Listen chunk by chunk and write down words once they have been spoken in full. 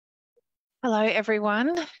Hello,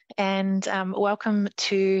 everyone, and welcome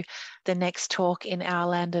to the next talk in our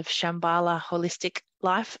Land of Shambhala Holistic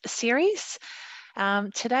Life series.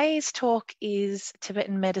 Today's talk is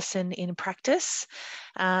Tibetan Medicine in Practice,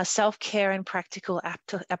 Self-Care and Practical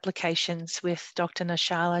Applications with Dr.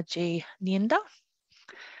 Nashalla G. Nyinda.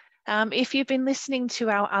 If you've been listening to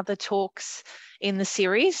our other talks in the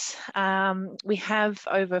series, we have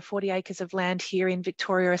over 40 acres of land here in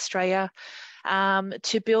Victoria, Australia,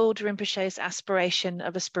 to build Rinpoche's aspiration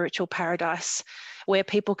of a spiritual paradise where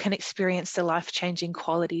people can experience the life-changing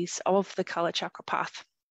qualities of the Kala Chakra path.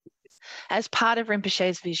 As part of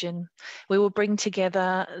Rinpoche's vision, we will bring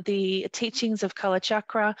together the teachings of Kala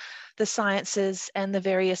Chakra, the sciences, and the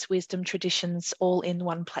various wisdom traditions all in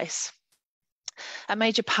one place. A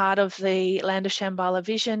major part of the Land of Shambhala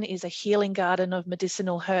vision is a healing garden of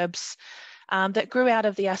medicinal herbs that grew out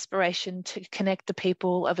of the aspiration to connect the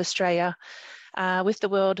people of Australia with the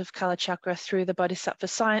world of Kala Chakra through the Bodhisattva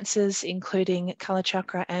sciences, including Kala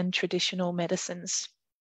Chakra and traditional medicines.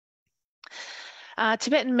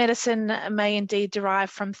 Tibetan medicine may indeed derive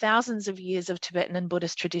from thousands of years of Tibetan and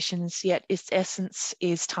Buddhist traditions, yet its essence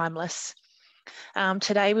is timeless.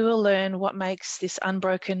 Today we will learn what makes this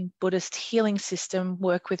unbroken Buddhist healing system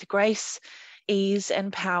work with grace, ease,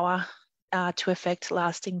 and power to effect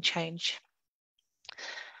lasting change.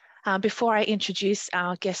 Before I introduce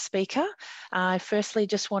our guest speaker, I firstly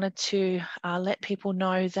just wanted to let people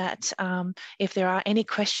know that if there are any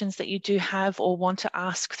questions that you do have or want to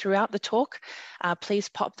ask throughout the talk, please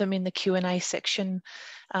pop them in the Q&A section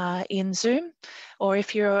in Zoom, or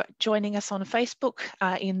if you're joining us on Facebook,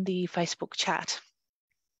 in the Facebook chat.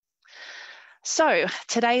 So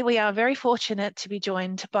today we are very fortunate to be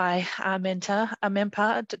joined by our mentor, a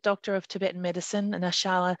Menpa, Doctor of Tibetan Medicine,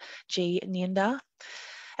 Nashalla G. Nyinda,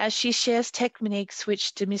 as she shares techniques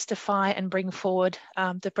which demystify and bring forward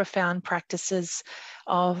the profound practices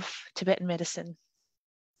of Tibetan medicine.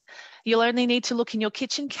 You'll only need to look in your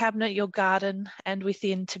kitchen cabinet, your garden, and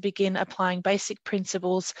within to begin applying basic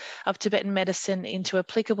principles of Tibetan medicine into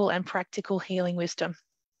applicable and practical healing wisdom.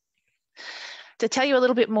 To tell you a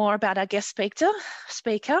little bit more about our guest speaker,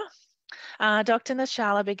 Dr.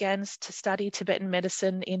 Nashalla began to study Tibetan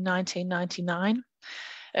medicine in 1999,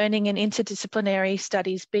 earning an Interdisciplinary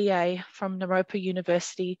Studies BA from Naropa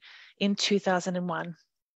University in 2001.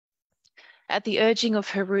 At the urging of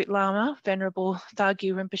her root lama, Venerable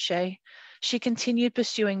Thrangu Rinpoche, she continued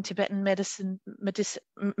pursuing Tibetan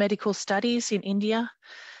medical studies in India,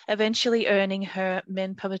 eventually earning her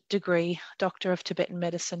Menpa degree, Doctor of Tibetan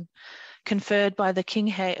Medicine, conferred by the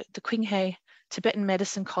Qinghai Tibetan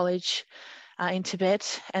Medical College in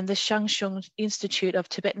Tibet and the Shang Institute of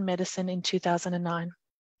Tibetan Medicine in 2009.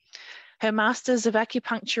 Her Masters of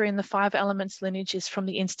Acupuncture in the 5 Elements lineage is from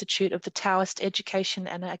the Institute of the Taoist Education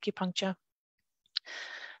and Acupuncture.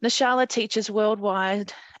 Nashalla teaches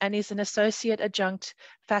worldwide and is an Associate Adjunct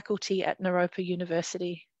faculty at Naropa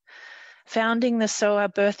University. Founding the Sowa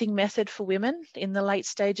Birthing Method for women in the late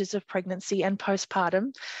stages of pregnancy and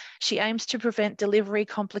postpartum, she aims to prevent delivery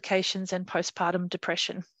complications and postpartum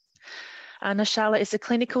depression. Nashalla is a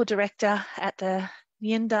clinical director at the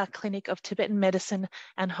Nyinda Clinic of Tibetan Medicine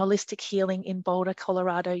and Holistic Healing in Boulder,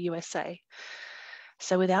 Colorado, USA.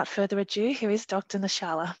 So without further ado, here is Dr.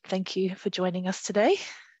 Nashalla. Thank you for joining us today.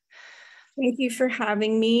 Thank you for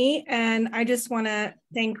having me. And I just want to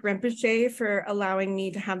thank Rinpoche for allowing me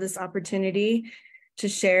to have this opportunity to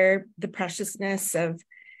share the preciousness of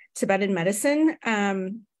Tibetan medicine.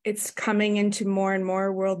 It's coming into more and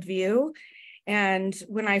more worldview. And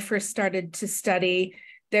when I first started to study,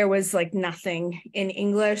 there was like nothing in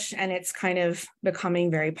English, and it's kind of becoming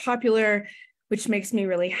very popular, which makes me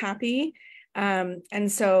really happy. And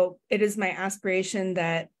so it is my aspiration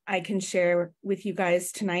that I can share with you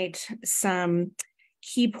guys tonight some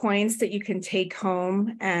key points that you can take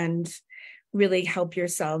home and really help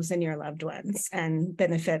yourselves and your loved ones and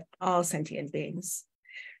benefit all sentient beings.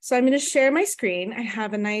 So I'm going to share my screen. I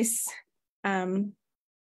have a nice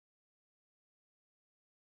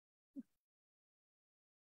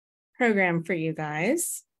program for you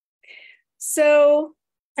guys. So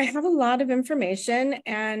I have a lot of information,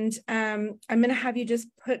 and I'm going to have you just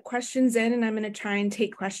put questions in, and I'm going to try and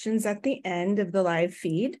take questions at the end of the live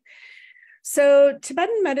feed. So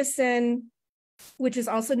Tibetan medicine, which is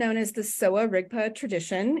also known as the Sowa Rigpa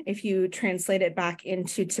tradition, if you translate it back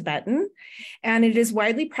into Tibetan, and it is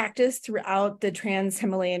widely practiced throughout the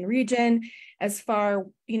Trans-Himalayan region, as far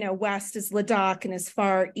west as Ladakh and as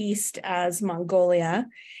far east as Mongolia.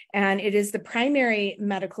 And it is the primary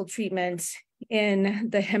medical treatment in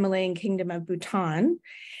the Himalayan kingdom of Bhutan.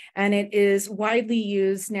 And it is widely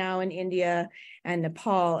used now in India and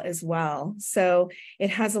Nepal as well. So it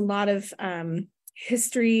has a lot of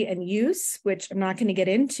history and use, which I'm not going to get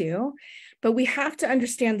into, but we have to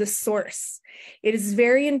understand the source. It is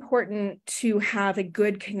very important to have a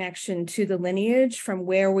good connection to the lineage from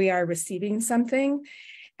where we are receiving something.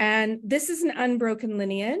 And this is an unbroken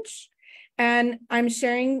lineage. And I'm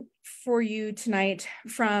sharing for you tonight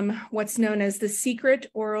from what's known as the Secret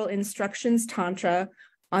Oral Instructions Tantra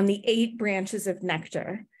on the 8 branches of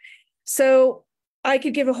nectar. So I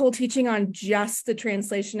could give a whole teaching on just the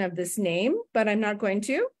translation of this name, but I'm not going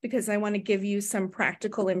to, because I want to give you some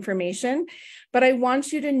practical information. But I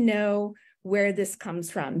want you to know where this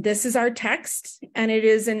comes from. This is our text, and it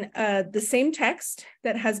is the same text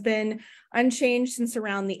that has been unchanged since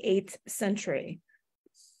around the 8th century.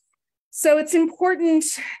 So it's important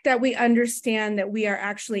that we understand that we are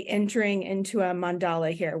actually entering into a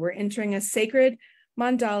mandala here. We're entering a sacred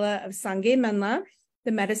mandala of Sangye Menla,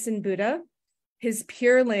 the medicine Buddha, his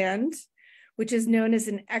pure land, which is known as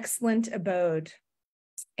an excellent abode.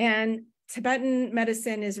 And Tibetan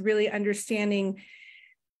medicine is really understanding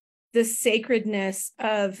the sacredness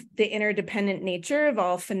of the interdependent nature of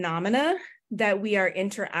all phenomena that we are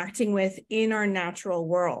interacting with in our natural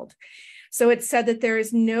world. So it's said that there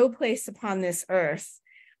is no place upon this earth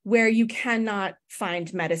where you cannot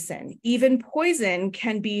find medicine. Even poison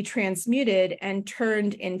can be transmuted and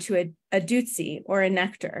turned into a dutsi or a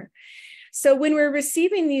nectar. So when we're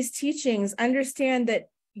receiving these teachings, understand that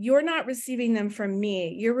you're not receiving them from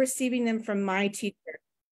me. You're receiving them from my teacher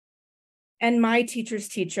and my teacher's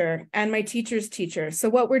teacher and my teacher's teacher. So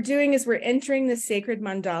what we're doing is we're entering the sacred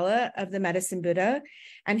mandala of the medicine Buddha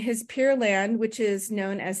and his pure land, which is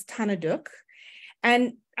known as Tanaduk.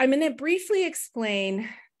 And I'm going to briefly explain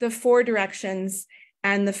the 4 directions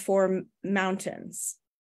and the 4 mountains.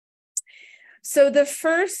 So the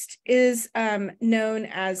first is known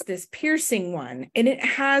as this piercing one, and it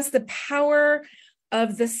has the power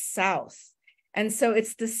of the south. And so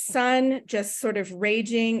it's the sun just sort of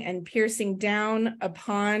raging and piercing down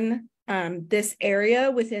upon this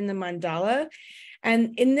area within the mandala.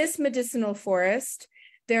 And in this medicinal forest,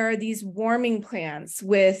 there are these warming plants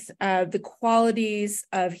with the qualities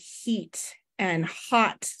of heat and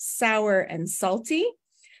hot, sour, and salty.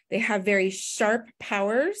 They have very sharp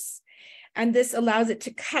powers. And this allows it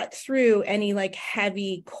to cut through any like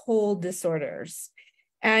heavy cold disorders.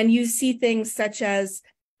 And you see things such as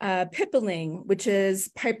pipeling, which is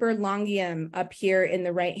Piper longium up here in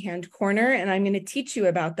the right-hand corner. And I'm going to teach you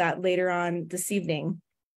about that later on this evening.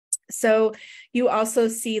 So you also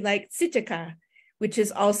see like Sitika, which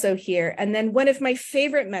is also here. And then one of my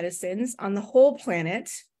favorite medicines on the whole planet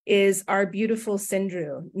is our beautiful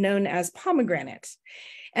Sindru, known as pomegranate.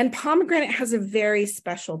 And pomegranate has a very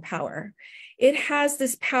special power. It has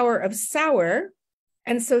this power of sour,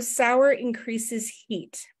 and so sour increases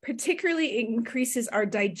heat, particularly it increases our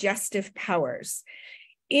digestive powers.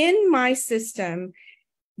 In my system,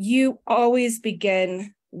 you always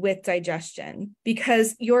begin with digestion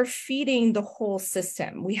because you're feeding the whole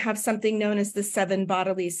system. We have something known as the 7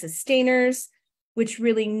 bodily sustainers, which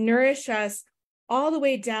really nourish us all the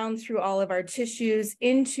way down through all of our tissues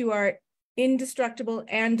into our indestructible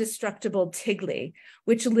and destructible tigli,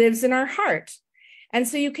 which lives in our heart. And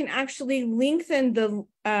so you can actually lengthen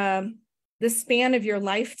the span of your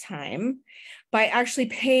lifetime by actually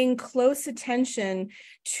paying close attention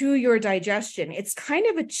to your digestion. It's kind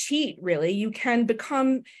of a cheat, really. You can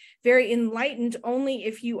become very enlightened only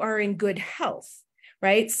if you are in good health,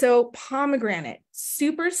 right? So pomegranate,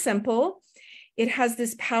 super simple. It has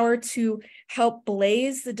this power to help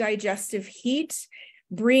blaze the digestive heat,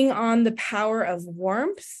 bring on the power of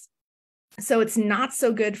warmth. So it's not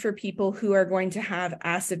so good for people who are going to have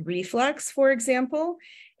acid reflux, for example,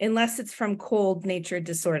 unless it's from cold nature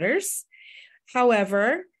disorders.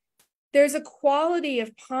 However, there's a quality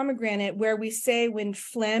of pomegranate where we say when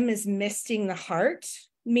phlegm is misting the heart,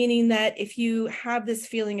 meaning that if you have this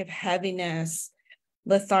feeling of heaviness,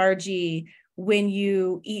 lethargy, when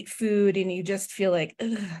you eat food and you just feel like,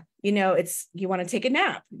 ugh, you know, you want to take a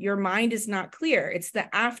nap, your mind is not clear. It's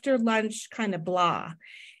the after lunch kind of blah.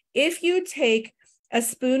 If you take a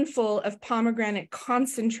spoonful of pomegranate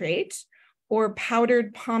concentrate or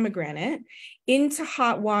powdered pomegranate into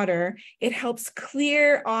hot water, it helps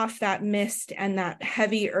clear off that mist and that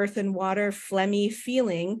heavy earth and water phlegmy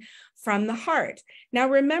feeling from the heart. Now,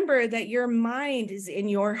 remember that your mind is in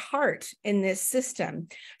your heart in this system.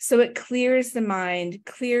 So it clears the mind,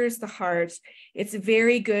 clears the heart. It's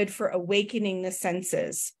very good for awakening the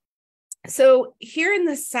senses. So here in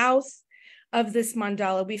the south of this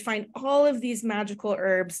mandala, we find all of these magical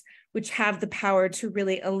herbs which have the power to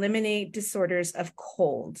really eliminate disorders of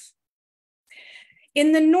cold.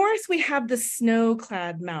 In the north, we have the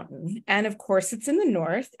snow-clad mountain. And of course, it's in the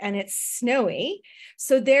north and it's snowy.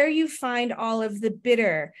 So there you find all of the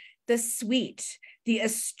bitter, the sweet, the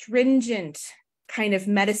astringent kind of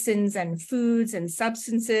medicines and foods and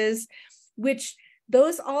substances, which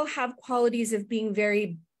those all have qualities of being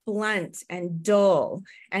very blunt and dull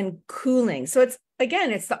and cooling. So it's,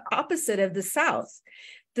 again, it's the opposite of the South.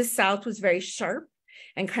 The South was very sharp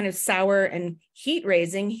and kind of sour and heat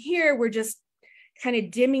raising. Here, we're just kind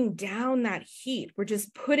of dimming down that heat. We're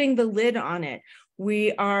just putting the lid on it.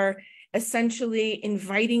 We are essentially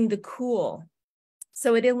inviting the cool.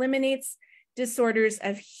 So it eliminates disorders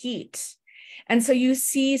of heat. And so you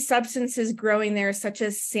see substances growing there such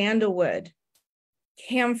as sandalwood,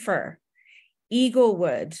 camphor,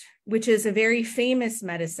 eaglewood, which is a very famous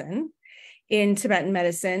medicine in Tibetan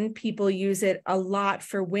medicine. People use it a lot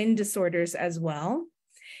for wind disorders as well.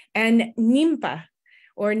 And Menpa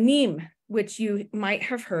or neem, which you might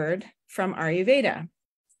have heard from Ayurveda.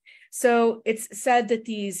 So it's said that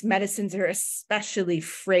these medicines are especially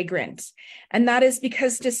fragrant. And that is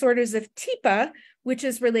because disorders of Tipa, which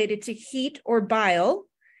is related to heat or bile,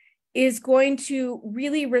 is going to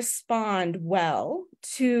really respond well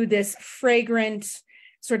to this fragrant,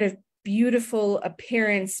 sort of beautiful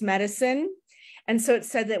appearance medicine. And so it's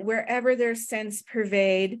said that wherever their scents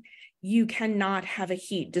pervade, you cannot have a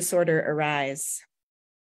heat disorder arise.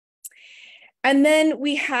 And then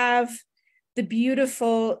we have the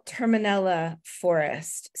beautiful Terminella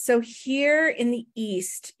forest. So here in the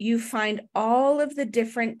east, you find all of the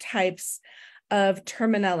different types of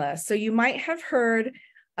Terminella. So you might have heard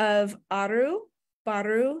of Aru,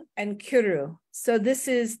 Baru, and Kuru. So this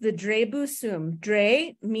is the Drebu Sum.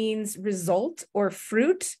 Dre means result or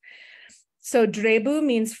fruit. So Drebu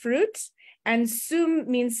means fruit, and Sum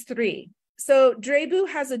means three. So Drebu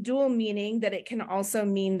has a dual meaning that it can also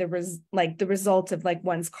mean the result of like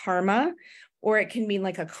one's karma, or it can mean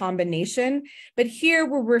like a combination. But here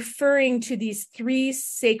we're referring to these three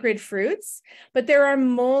sacred fruits, but there are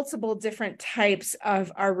multiple different types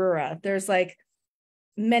of Arura. There's like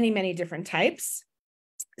many, many different types.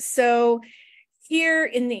 So here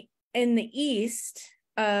in the east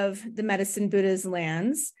of the Medicine Buddha's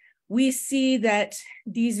lands, we see that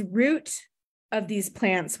these root of these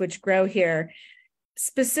plants which grow here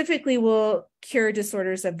specifically will cure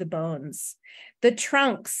disorders of the bones. The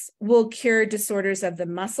trunks will cure disorders of the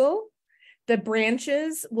muscle. The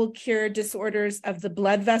branches will cure disorders of the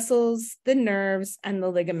blood vessels, the nerves, and the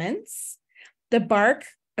ligaments. The bark,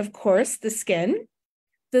 of course, the skin.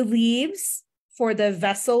 The leaves for the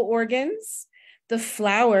vessel organs. The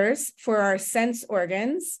flowers for our sense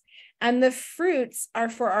organs. And the fruits are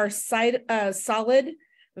for our solid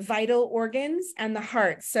vital organs and the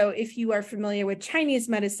heart. So if you are familiar with Chinese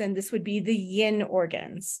medicine, this would be the yin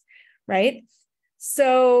organs, right?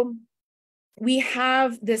 So we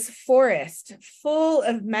have this forest full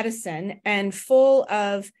of medicine and full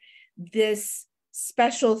of this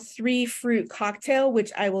special 3-fruit cocktail,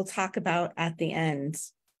 which I will talk about at the end.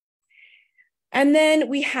 And then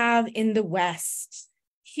we have in the West,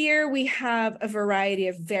 here we have a variety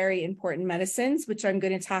of very important medicines, which I'm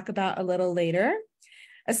going to talk about a little later.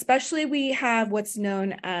 Especially we have what's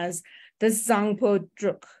known as the Zangpo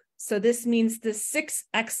Druk. So this means the 6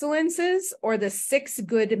 excellences or the 6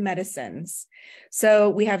 good medicines. So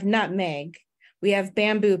we have nutmeg, we have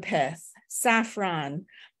bamboo pith, saffron,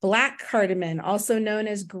 black cardamom, also known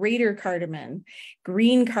as greater cardamom,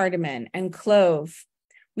 green cardamom, and clove.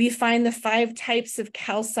 We find the 5 types of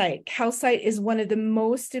calcite. Calcite is one of the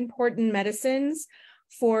most important medicines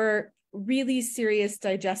for really serious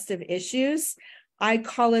digestive issues. I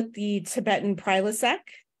call it the Tibetan Prilosec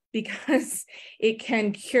because it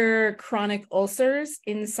can cure chronic ulcers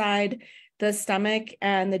inside the stomach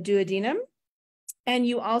and the duodenum. And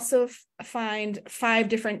you also find 5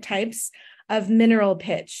 different types of mineral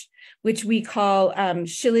pitch, which we call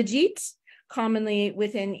shilajit. Commonly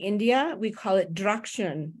within India, we call it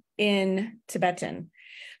drakshun in Tibetan.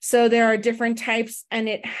 So there are different types, and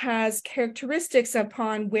it has characteristics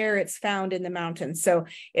upon where it's found in the mountains. So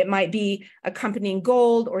it might be accompanying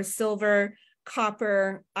gold or silver,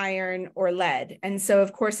 copper, iron, or lead. And so,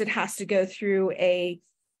 of course, it has to go through a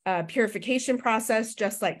purification process,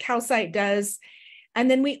 just like calcite does. And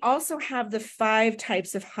then we also have the 5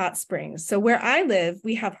 types of hot springs. So where I live,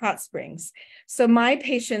 we have hot springs. So my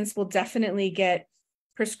patients will definitely get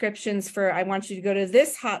prescriptions for, I want you to go to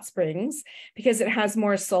this hot springs because it has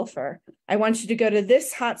more sulfur. I want you to go to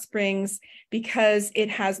this hot springs because it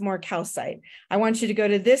has more calcite. I want you to go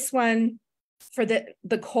to this one for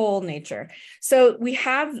the coal nature. So we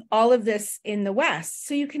have all of this in the West.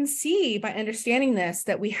 So you can see by understanding this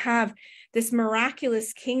that we have this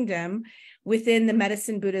miraculous kingdom within the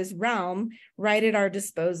medicine Buddha's realm right at our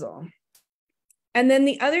disposal. And then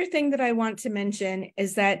the other thing that I want to mention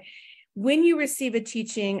is that when you receive a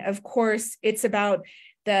teaching, of course, it's about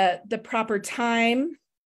the proper time.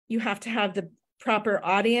 You have to have the proper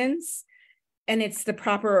audience, and it's the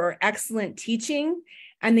proper or excellent teaching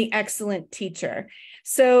and the excellent teacher.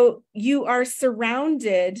 So you are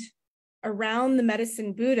surrounded around the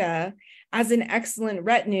medicine Buddha as an excellent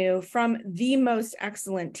retinue from the most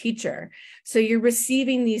excellent teacher. So you're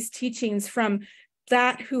receiving these teachings from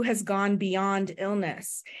that who has gone beyond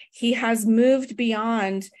illness. He has moved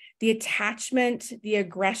beyond the attachment, the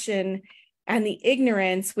aggression, and the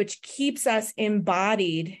ignorance, which keeps us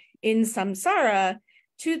embodied in samsara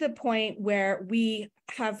to the point where we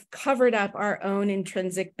have covered up our own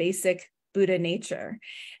intrinsic basic Buddha nature.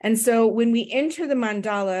 And so when we enter the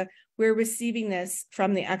mandala, we're receiving this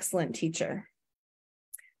from the excellent teacher.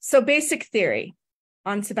 So basic theory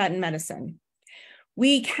on Tibetan medicine.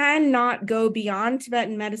 We cannot go beyond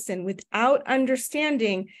Tibetan medicine without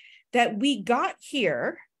understanding that we got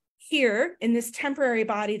here in this temporary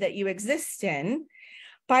body that you exist in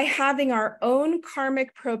by having our own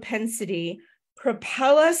karmic propensity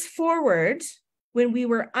propel us forward when we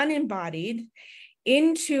were unembodied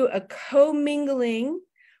into a commingling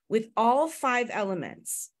with all five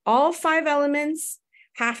elements. All five elements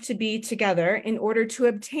have to be together in order to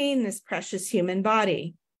obtain this precious human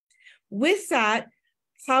body. With that,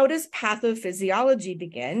 how does pathophysiology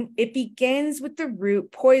begin? It begins with the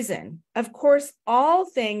root poison. Of course, all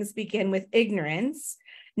things begin with ignorance,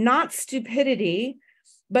 not stupidity,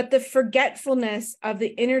 but the forgetfulness of the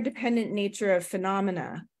interdependent nature of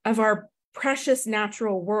phenomena, of our precious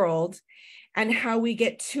natural world, and how we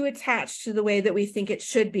get too attached to the way that we think it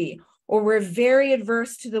should be, or we're very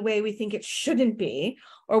adverse to the way we think it shouldn't be,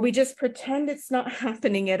 or we just pretend it's not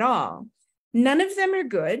happening at all. None of them are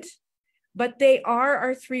good, but they are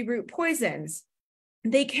our three root poisons.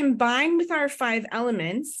 They combine with our five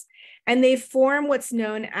elements, and they form what's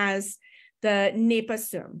known as the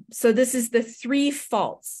nepasum. So this is the three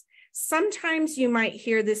faults. Sometimes you might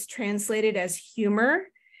hear this translated as humor.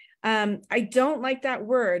 I don't like that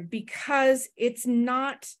word because it's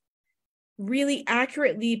not really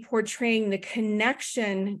accurately portraying the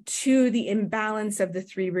connection to the imbalance of the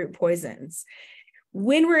three root poisons.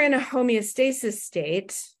 When we're in a homeostasis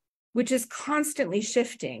state, which is constantly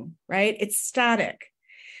shifting, right? It's static.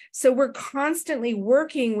 So we're constantly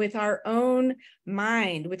working with our own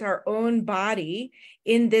mind, with our own body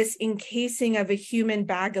in this encasing of a human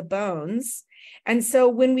bag of bones. And so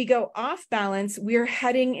when we go off balance, we're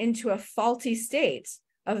heading into a faulty state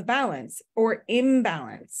of balance or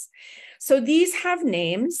imbalance. So these have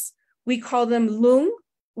names. We call them lung,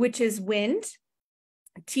 which is wind,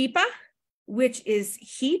 tipa, which is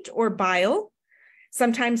heat or bile,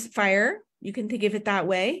 sometimes fire, you can think of it that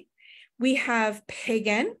way. We have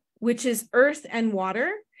pagan, which is earth and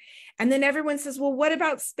water. And then everyone says, well, what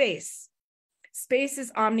about space? Space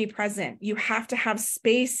is omnipresent. You have to have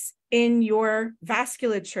space in your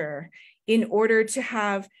vasculature in order to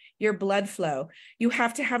have your blood flow. You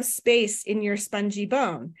have to have space in your spongy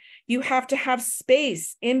bone. You have to have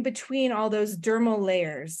space in between all those dermal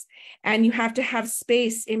layers, and you have to have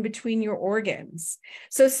space in between your organs.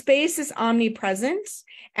 So space is omnipresent,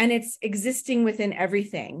 and it's existing within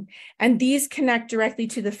everything. And these connect directly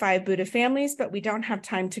to the five Buddha families, but we don't have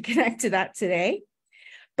time to connect to that today.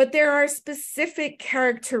 But there are specific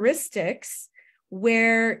characteristics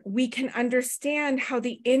where we can understand how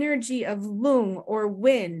the energy of lung or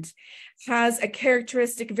wind has a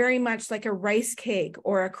characteristic very much like a rice cake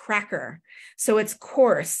or a cracker. So it's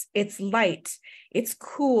coarse, it's light, it's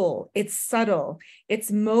cool, it's subtle,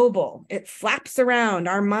 it's mobile, it flaps around,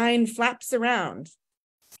 our mind flaps around.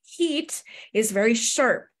 Heat is very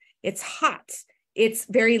sharp, it's hot, it's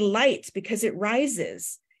very light because it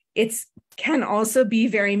rises. It can also be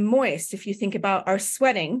very moist if you think about our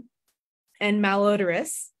sweating, and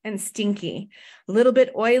malodorous and stinky, a little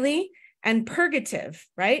bit oily and purgative,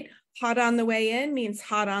 right? Hot on the way in means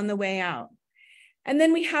hot on the way out. And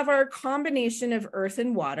then we have our combination of earth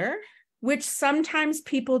and water, which sometimes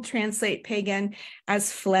people translate pagan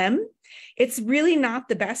as phlegm. It's really not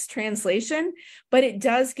the best translation, but it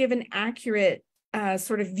does give an accurate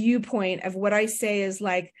sort of viewpoint of what I say is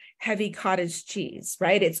like heavy cottage cheese,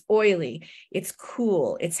 right? It's oily, it's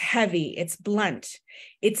cool, it's heavy, it's blunt,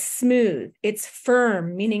 it's smooth, it's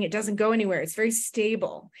firm, meaning it doesn't go anywhere. It's very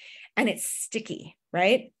stable, and it's sticky,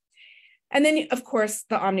 right? And then, of course,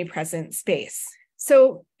 the omnipresent space.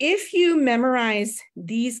 So if you memorize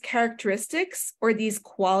these characteristics or these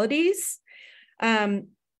qualities,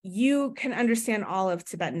 you can understand all of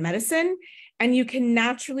Tibetan medicine, and you can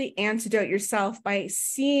naturally antidote yourself by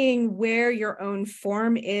seeing where your own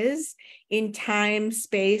form is in time,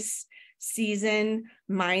 space, season,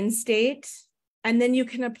 mind state. And then you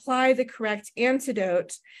can apply the correct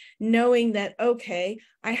antidote, knowing that, okay,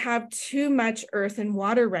 I have too much earth and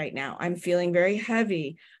water right now. I'm feeling very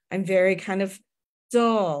heavy. I'm very kind of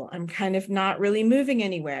dull. I'm kind of not really moving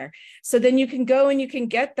anywhere. So then you can go and you can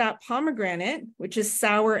get that pomegranate, which is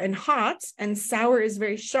sour and hot, and sour is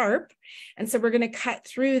very sharp. And so we're going to cut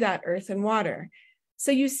through that earth and water.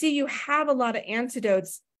 So you see, you have a lot of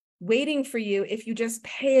antidotes waiting for you if you just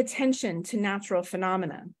pay attention to natural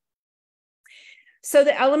phenomena. So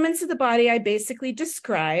the elements of the body I basically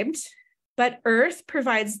described, but earth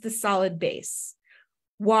provides the solid base.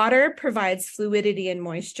 Water provides fluidity and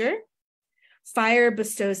moisture. Fire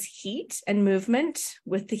bestows heat and movement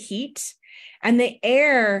with the heat. And the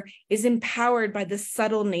air is empowered by the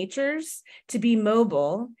subtle natures to be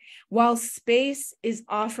mobile, while space is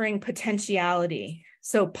offering potentiality,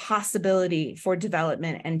 so possibility for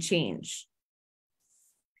development and change.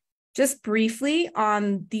 Just briefly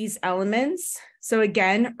on these elements. So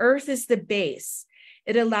again, earth is the base.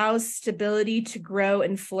 It allows stability to grow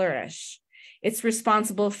and flourish. It's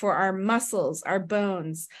responsible for our muscles, our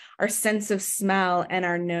bones, our sense of smell, and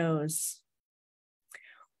our nose.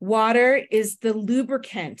 Water is the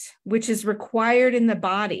lubricant, which is required in the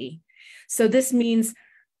body. So this means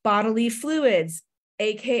bodily fluids,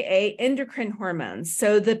 AKA endocrine hormones.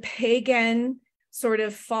 So the pagan sort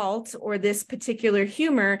of fault or this particular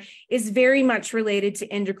humor is very much related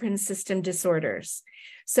to endocrine system disorders.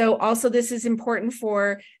 So also this is important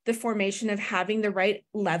for the formation of having the right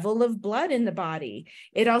level of blood in the body.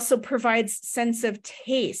 It also provides sense of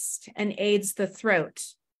taste and aids the throat.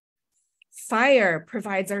 Fire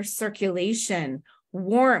provides our circulation,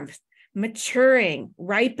 warmth, maturing,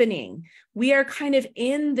 ripening. We are kind of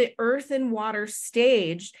in the earth and water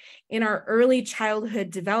stage in our early childhood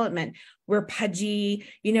development. We're pudgy,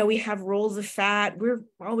 we have rolls of fat. We're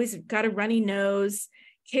always got a runny nose.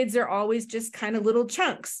 Kids are always just kind of little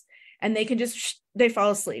chunks, and they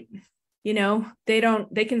fall asleep.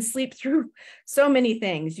 They can sleep through so many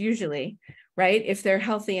things usually, right? If they're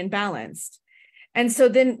healthy and balanced. And so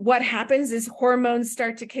then what happens is hormones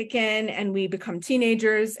start to kick in and we become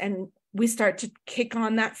teenagers and we start to kick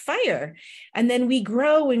on that fire. And then we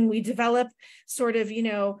grow and we develop sort of,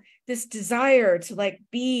 this desire to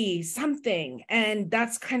be something. And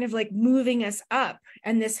that's kind of moving us up.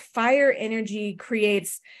 And this fire energy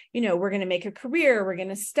creates, we're going to make a career, we're going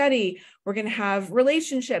to study, we're going to have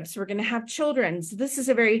relationships, we're going to have children. So this is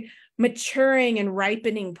a very maturing and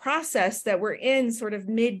ripening process that we're in sort of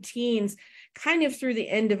mid-teens, kind of through the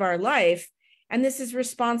end of our life. And this is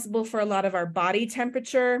responsible for a lot of our body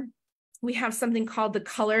temperature. We have something called the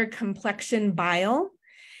color complexion bile.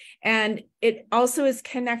 And it also is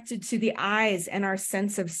connected to the eyes and our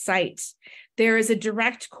sense of sight. There is a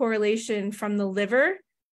direct correlation from the liver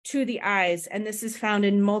to the eyes, and this is found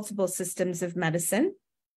in multiple systems of medicine.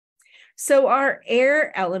 So our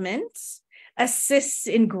air element assists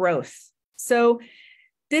in growth. So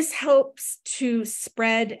this helps to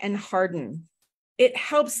spread and harden. It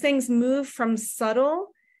helps things move from subtle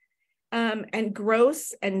and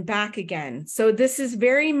gross and back again. So this is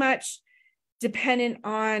very much dependent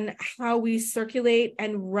on how we circulate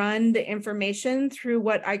and run the information through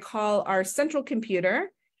what I call our central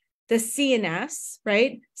computer, the CNS,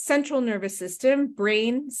 right? Central nervous system,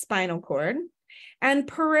 brain, spinal cord, and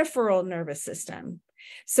peripheral nervous system.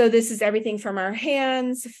 So this is everything from our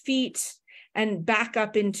hands, feet, and back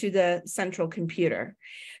up into the central computer.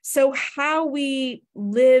 So how we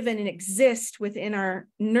live and exist within our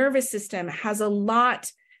nervous system has a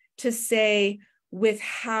lot to say with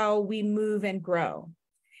how we move and grow.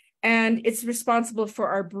 And it's responsible for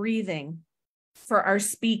our breathing, for our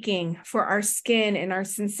speaking, for our skin and our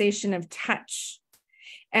sensation of touch.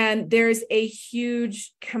 And there's a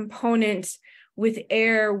huge component with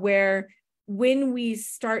air where when we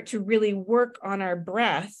start to really work on our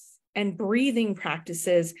breath and breathing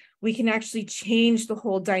practices, we can actually change the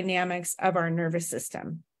whole dynamics of our nervous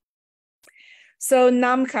system. So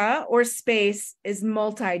Namka, or space, is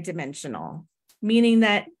multidimensional, meaning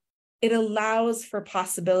that it allows for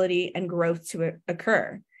possibility and growth to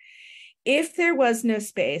occur. If there was no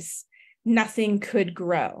space, nothing could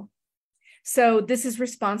grow. So this is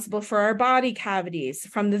responsible for our body cavities,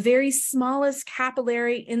 from the very smallest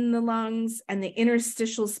capillary in the lungs and the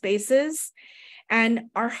interstitial spaces, and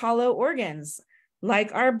our hollow organs,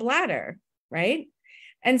 like our bladder, right?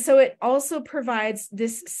 And so it also provides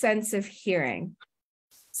this sense of hearing.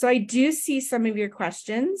 So I do see some of your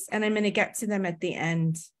questions, and I'm going to get to them at the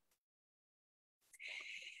end.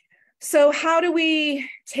 So how do we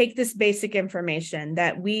take this basic information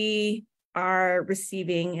that we are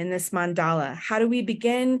receiving in this mandala? How do we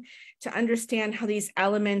begin to understand how these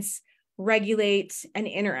elements regulate and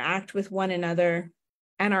interact with one another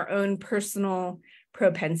and our own personal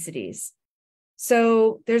propensities?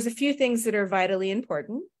 So there's a few things that are vitally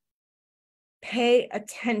important. Pay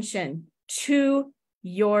attention to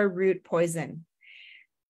your root poison.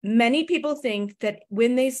 Many people think that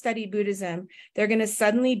when they study Buddhism, they're going to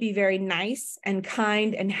suddenly be very nice and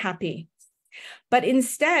kind and happy. But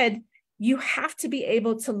instead, you have to be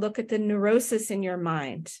able to look at the neurosis in your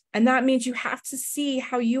mind. And that means you have to see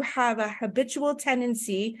how you have a habitual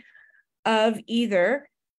tendency of either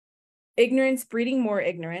ignorance breeding more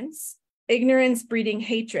ignorance, ignorance breeding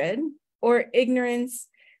hatred, or ignorance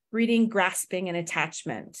breeding grasping and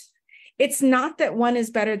attachment. It's not that one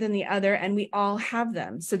is better than the other, and we all have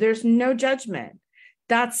them. So there's no judgment.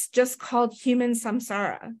 That's just called human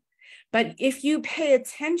samsara. But if you pay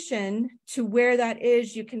attention to where that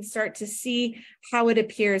is, you can start to see how it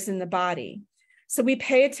appears in the body. So we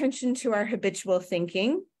pay attention to our habitual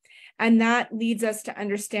thinking, and that leads us to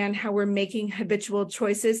understand how we're making habitual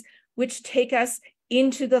choices, which take us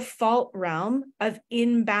into the fault realm of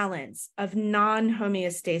imbalance, of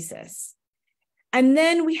non-homeostasis. And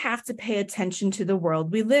then we have to pay attention to the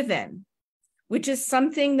world we live in, which is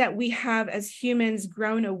something that we have as humans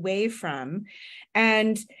grown away from.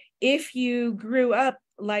 And if you grew up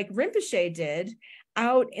like Rinpoche did,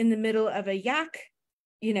 out in the middle of a yak,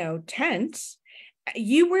 tent,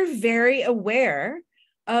 you were very aware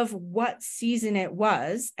of what season it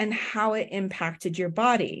was and how it impacted your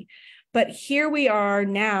body. But here we are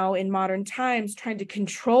now in modern times trying to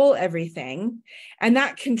control everything. And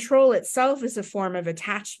that control itself is a form of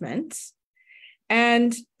attachment.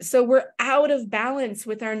 And so we're out of balance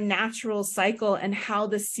with our natural cycle and how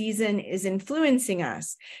the season is influencing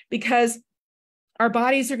us, because our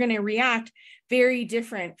bodies are going to react very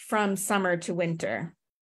different from summer to winter.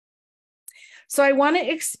 So I want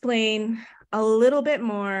to explain a little bit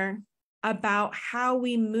more about how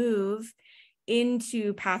we move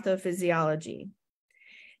into pathophysiology.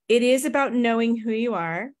 It is about knowing who you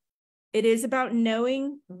are. It is about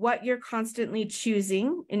knowing what you're constantly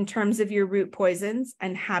choosing in terms of your root poisons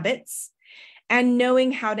and habits, and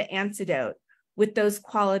knowing how to antidote with those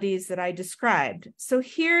qualities that I described. So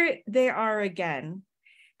here they are again.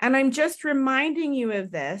 And I'm just reminding you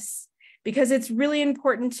of this because it's really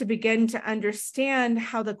important to begin to understand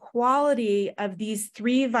how the quality of these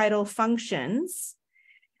three vital functions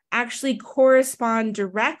actually correspond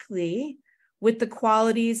directly with the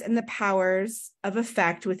qualities and the powers of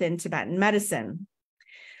effect within Tibetan medicine.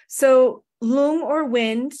 So lung or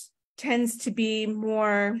wind tends to be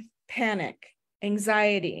more panic,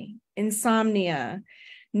 anxiety, insomnia,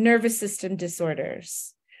 nervous system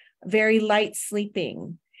disorders, very light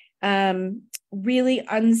sleeping, really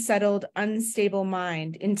unsettled, unstable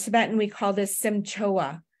mind. In Tibetan, we call this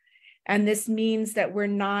simchoa. And this means that we're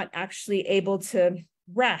not actually able to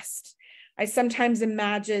rest. I sometimes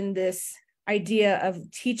imagine this idea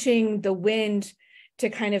of teaching the wind to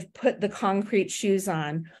kind of put the concrete shoes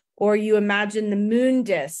on, or you imagine the moon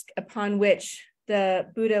disk upon which the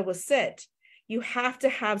Buddha will sit. You have to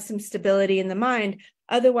have some stability in the mind.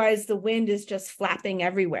 Otherwise, the wind is just flapping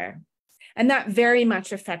everywhere. And that very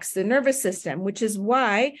much affects the nervous system, which is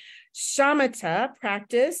why shamatha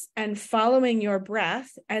practice and following your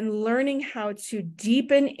breath and learning how to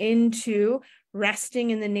deepen into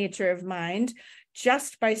resting in the nature of mind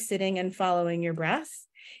just by sitting and following your breath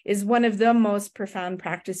is one of the most profound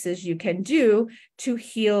practices you can do to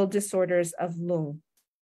heal disorders of lung.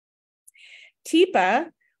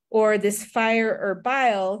 Tipa, or this fire or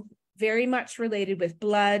bile, very much related with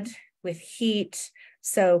blood, with heat.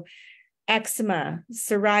 So eczema,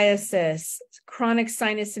 psoriasis, chronic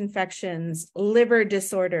sinus infections, liver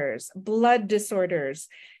disorders, blood disorders,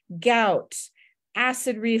 gout,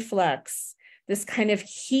 acid reflux, this kind of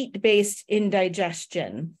heat-based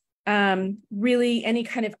indigestion, really any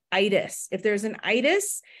kind of itis. If there's an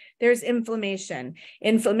itis, there's inflammation.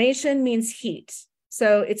 Inflammation means heat.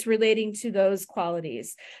 So it's relating to those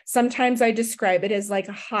qualities. Sometimes I describe it as like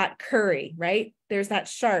a hot curry, right? There's that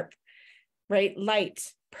sharp, right?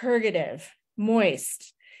 Light, purgative,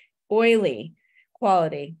 moist, oily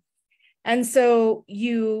quality. And so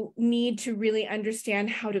you need to really understand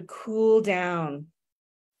how to cool down.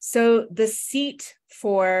 So the seat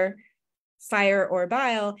for fire or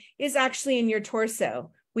bile is actually in your torso.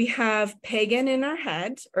 We have pagan in our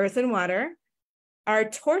head, earth and water. Our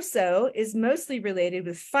torso is mostly related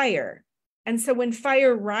with fire. And so when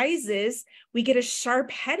fire rises, we get a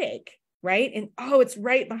sharp headache, right? And oh, it's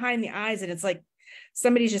right behind the eyes, and it's like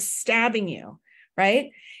somebody's just stabbing you,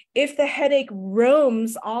 right? If the headache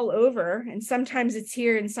roams all over, and sometimes it's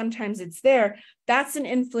here and sometimes it's there, that's an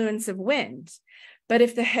influence of wind. But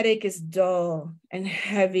if the headache is dull and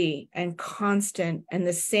heavy and constant and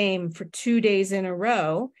the same for 2 days in a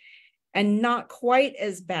row and not quite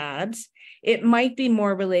as bad, it might be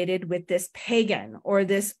more related with this pagan or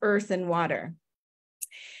this earth and water.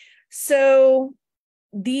 So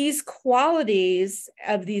these qualities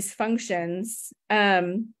of these functions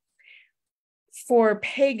for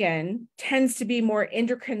pagan tends to be more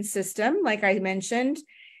endocrine system, like I mentioned.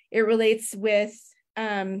 It relates with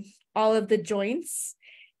all of the joints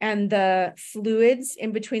and the fluids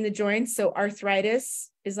in between the joints. So arthritis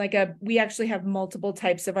is like we actually have multiple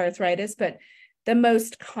types of arthritis, but the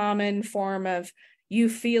most common form of you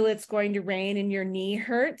feel it's going to rain and your knee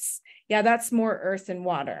hurts. Yeah, that's more earth and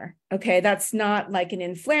water. Okay, that's not like an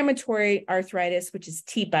inflammatory arthritis, which is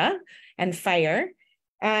Tipa and fire.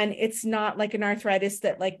 And it's not like an arthritis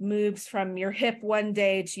that like moves from your hip one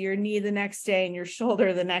day to your knee the next day and your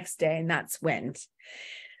shoulder the next day, and that's wind.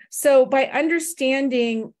 So by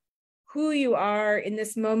understanding who you are in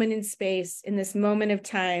this moment in space, in this moment of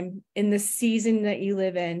time, in the season that you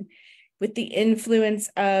live in, with the influence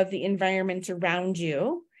of the environment around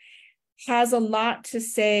you, has a lot to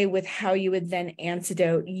say with how you would then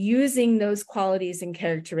antidote using those qualities and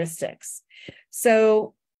characteristics.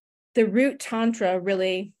 So the root tantra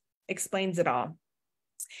really explains it all.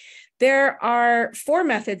 There are 4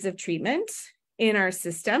 methods of treatment in our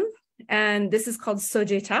system, and this is called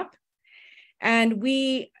Sojetap. And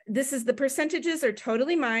the percentages are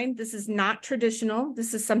totally mine. This is not traditional.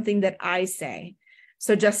 This is something that I say.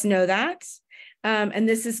 So just know that. And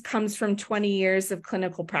this comes from 20 years of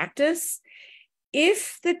clinical practice.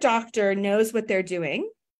 If the doctor knows what they're doing,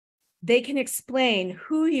 they can explain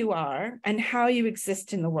who you are and how you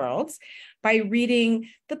exist in the world by reading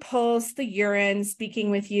the pulse, the urine, speaking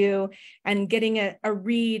with you, and getting a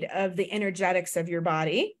read of the energetics of your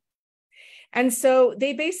body. And so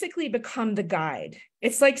they basically become the guide.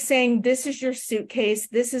 It's like saying, this is your suitcase.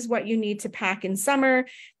 This is what you need to pack in summer.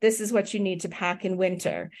 This is what you need to pack in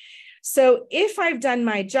winter. So if I've done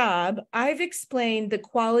my job, I've explained the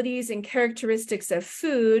qualities and characteristics of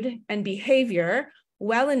food and behavior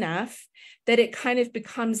well enough that it kind of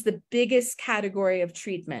becomes the biggest category of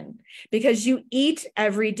treatment, because you eat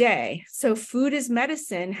every day. So food is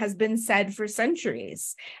medicine has been said for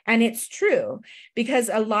centuries. And it's true, because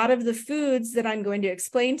a lot of the foods that I'm going to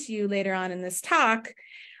explain to you later on in this talk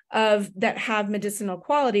that have medicinal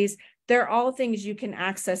qualities, they're all things you can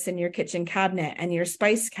access in your kitchen cabinet and your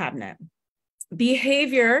spice cabinet.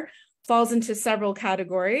 Behavior falls into several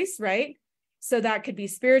categories, right? So that could be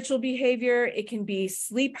spiritual behavior. It can be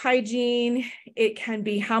sleep hygiene. It can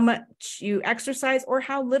be how much you exercise or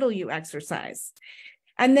how little you exercise.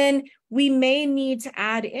 And then we may need to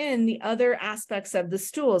add in the other aspects of the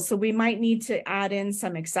stool. So we might need to add in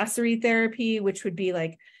some accessory therapy, which would be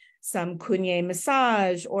like some Qinghai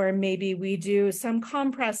massage, or maybe we do some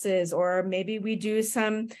compresses, or maybe we do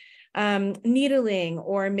some needling,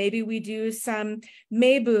 or maybe we do some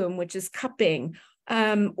meiboom, which is cupping.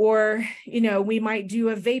 Or, we might do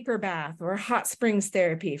a vapor bath or hot springs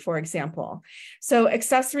therapy, for example. So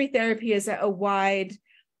accessory therapy is a wide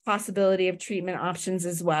possibility of treatment options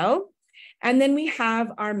as well. And then we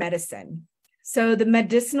have our medicine. So the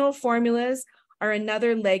medicinal formulas are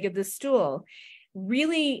another leg of the stool.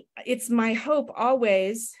 Really, it's my hope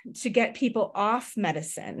always to get people off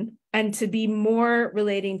medicine and to be more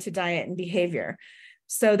relating to diet and behavior.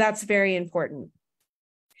 So that's very important.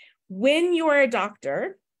 When you are a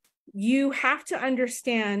doctor, you have to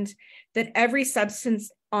understand that every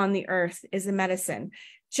substance on the earth is a medicine.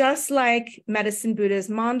 Just like Medicine Buddha's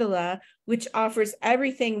mandala, which offers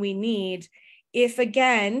everything we need. If,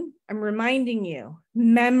 again, I'm reminding you,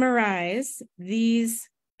 memorize these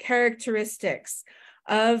characteristics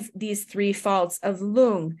of these 3 faults of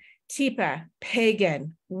lung, tipa,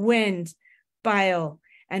 pagan, wind, bile,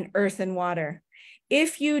 and earth and water.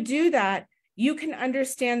 If you do that, you can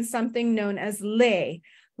understand something known as lay.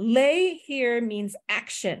 Lay here means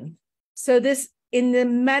action. So this, in the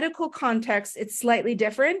medical context, it's slightly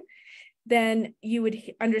different than you would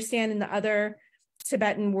understand in the other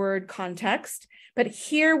Tibetan word context. But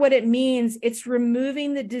here, what it means, it's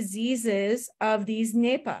removing the diseases of these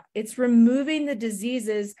Menpa. It's removing the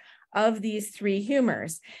diseases of these 3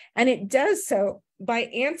 humors. And it does so by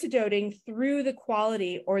antidoting through the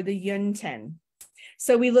quality or the yunten.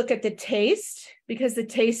 So we look at the taste, because the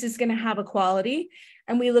taste is going to have a quality,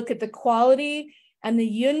 and we look at the quality and the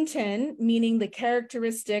yunten, meaning the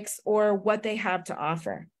characteristics or what they have to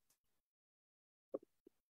offer.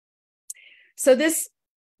 So this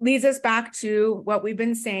leads us back to what we've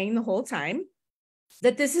been saying the whole time,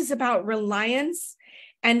 that this is about reliance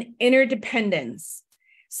and interdependence.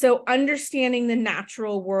 So understanding the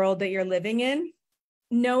natural world that you're living in,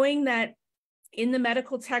 knowing that in the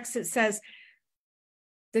medical text, it says,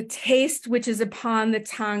 the taste which is upon the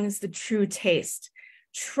tongue is the true taste.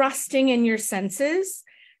 Trusting in your senses,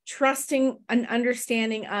 trusting an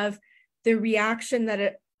understanding of the reaction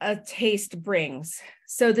that a taste brings.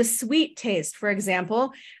 So the sweet taste, for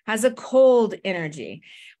example, has a cold energy.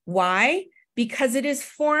 Why? Because it is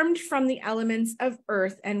formed from the elements of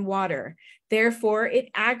earth and water. Therefore, it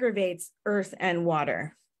aggravates earth and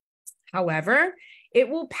water. However, it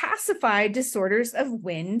will pacify disorders of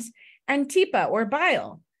wind and tipa or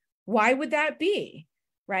bile. Why would that be?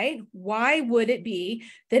 Right? Why would it be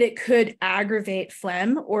that it could aggravate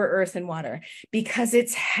phlegm or earth and water? Because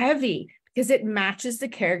it's heavy, because it matches the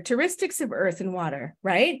characteristics of earth and water,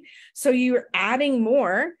 right? So you're adding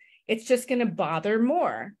more, it's just going to bother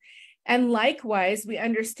more. And likewise, we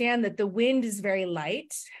understand that the wind is very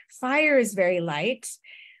light, fire is very light.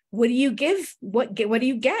 What do you give? What do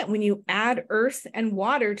you get when you add earth and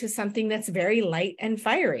water to something that's very light and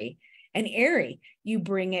fiery and airy? You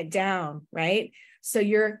bring it down, right? So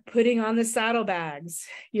you're putting on the saddlebags,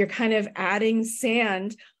 you're kind of adding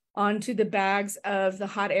sand onto the bags of the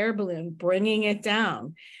hot air balloon, bringing it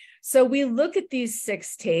down. So we look at these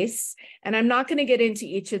 6 tastes, and I'm not going to get into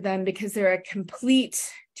each of them because they're a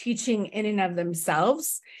complete teaching in and of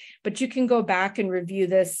themselves, but you can go back and review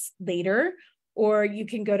this later, or you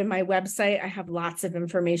can go to my website. I have lots of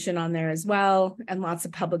information on there as well, and lots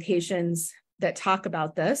of publications that talk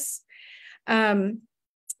about this.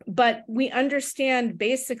 But we understand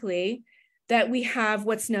basically that we have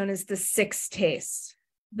what's known as the 6 tastes.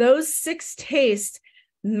 Those 6 tastes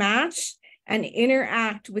match and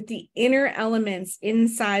interact with the inner elements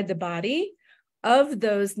inside the body of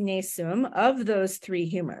those nesum, of those 3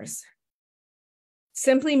 humors.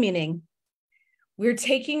 Simply meaning, we're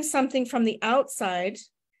taking something from the outside,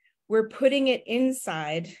 we're putting it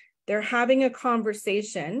inside, they're having a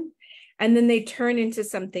conversation, and then they turn into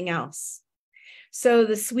something else. So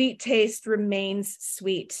the sweet taste remains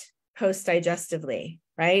sweet post-digestively,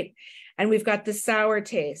 right? And we've got the sour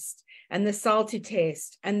taste and the salty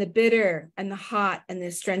taste and the bitter and the hot and the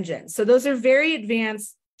astringent. So those are very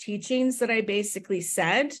advanced teachings that I basically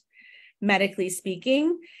said, medically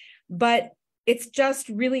speaking, but it's just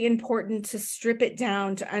really important to strip it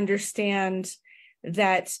down to understand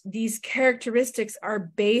that these characteristics are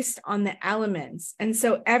based on the elements. And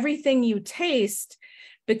so everything you taste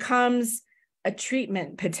becomes a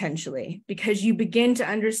treatment potentially, because you begin to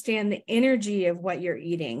understand the energy of what you're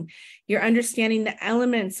eating. You're understanding the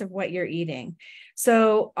elements of what you're eating.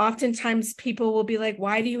 So oftentimes people will be like,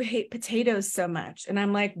 why do you hate potatoes so much? And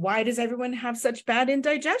I'm like, why does everyone have such bad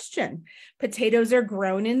indigestion? Potatoes are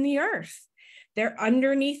grown in the earth. They're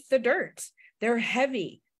underneath the dirt. They're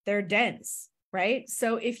heavy. They're dense, right?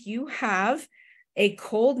 So if you have a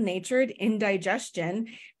cold-natured indigestion,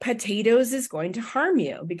 potatoes is going to harm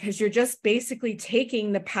you because you're just basically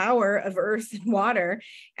taking the power of earth and water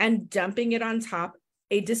and dumping it on top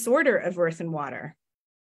a disorder of earth and water.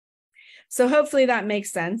 So hopefully that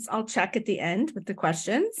makes sense. I'll check at the end with the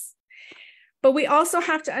questions. But we also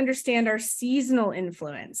have to understand our seasonal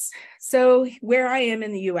influence. So where I am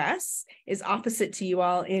in the US is opposite to you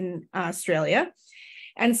all in Australia.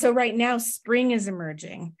 And so right now, spring is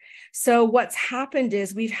emerging. So what's happened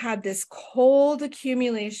is we've had this cold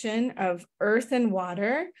accumulation of earth and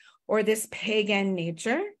water, or this pagan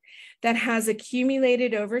nature that has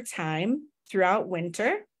accumulated over time throughout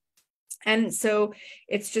winter. And so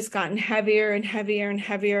it's just gotten heavier and heavier and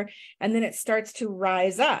heavier, and then it starts to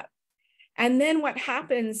rise up. And then what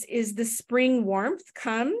happens is the spring warmth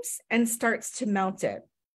comes and starts to melt it.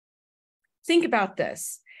 Think about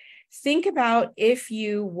this. Think about if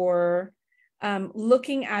you were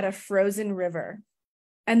looking at a frozen river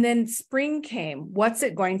and then spring came, what's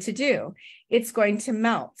it going to do? It's going to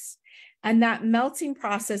melt. And that melting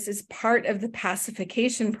process is part of the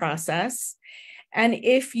pacification process. And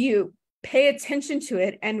if you pay attention to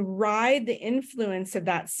it and ride the influence of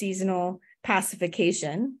that seasonal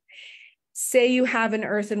pacification, say you have an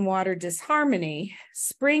earth and water disharmony,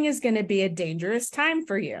 spring is going to be a dangerous time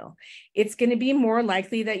for you. It's going to be more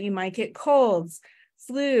likely that you might get colds,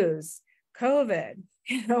 flus, COVID,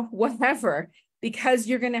 whatever, because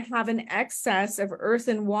you're going to have an excess of earth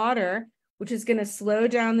and water, which is going to slow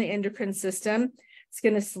down the endocrine system, It's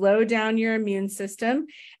going to slow down your immune system.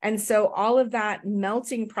 And so all of that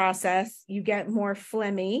melting process, you get more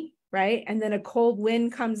phlegmy, right? And then a cold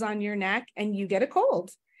wind comes on your neck and you get a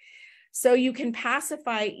cold. So you can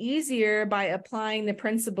pacify easier by applying the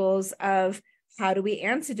principles of how do we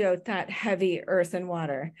antidote that heavy earth and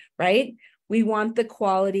water, right? We want the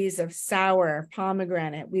qualities of sour,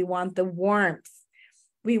 pomegranate. We want the warmth.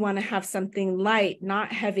 We want to have something light,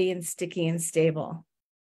 not heavy and sticky and stable.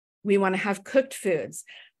 We want to have cooked foods.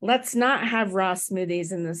 Let's not have raw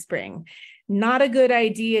smoothies in the spring. Not a good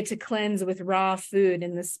idea to cleanse with raw food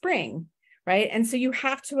in the spring, right? And so you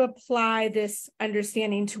have to apply this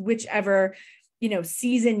understanding to whichever,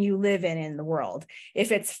 season you live in the world.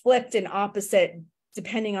 If it's flipped and opposite,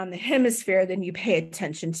 depending on the hemisphere, then you pay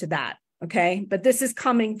attention to that. Okay. But this is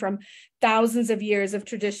coming from thousands of years of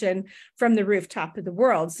tradition from the rooftop of the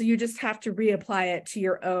world. So you just have to reapply it to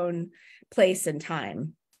your own place and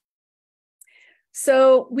time.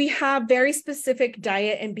 So we have very specific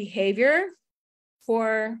diet and behavior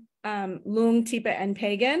for Lung, Tibetan, and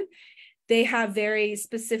Pagan. They have very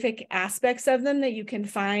specific aspects of them that you can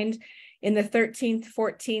find in the 13th,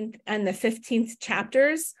 14th, and the 15th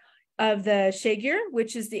chapters of the Shagyur,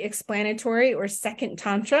 which is the explanatory or second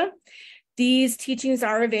Tantra. These teachings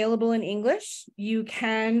are available in English. You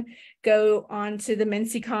can go onto the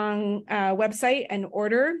Mensikong website and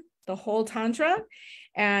order the whole Tantra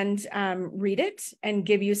and read it and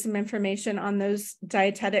give you some information on those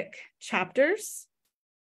dietetic chapters.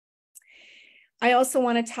 I also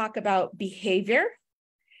want to talk about behavior.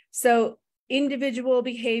 So individual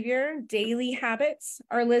behavior, daily habits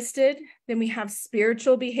are listed. Then we have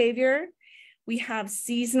spiritual behavior. We have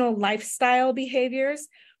seasonal lifestyle behaviors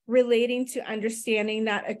relating to understanding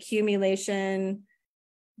that accumulation,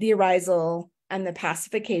 the arisal, and the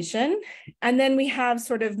pacification. And then we have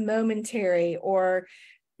sort of momentary or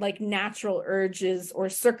like natural urges or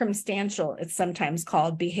circumstantial, it's sometimes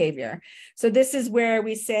called, behavior. So this is where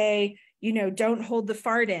we say, don't hold the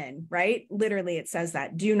fart in, right? Literally, it says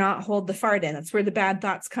that. Do not hold the fart in. That's where the bad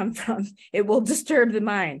thoughts come from. It will disturb the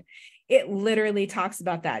mind. It literally talks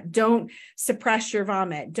about that. Don't suppress your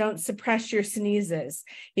vomit. Don't suppress your sneezes.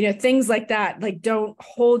 Things like that. Like, don't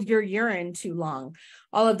hold your urine too long.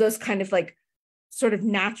 All of those kind of like sort of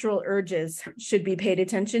natural urges should be paid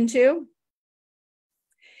attention to.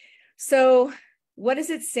 So what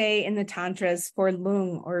does it say in the Tantras for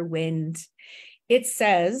Lung or wind? It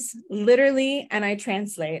says, literally, and I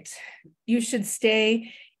translate, you should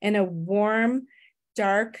stay in a warm,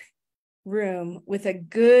 dark room with a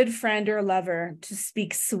good friend or lover to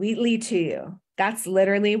speak sweetly to you. That's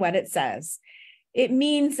literally what it says. It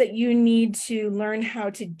means that you need to learn how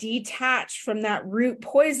to detach from that root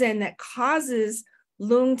poison that causes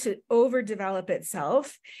Lung to overdevelop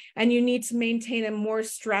itself, and you need to maintain a more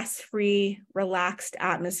stress-free, relaxed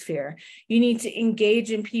atmosphere. You need to engage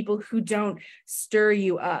in people who don't stir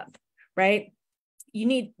you up, right? You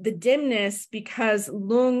need the dimness because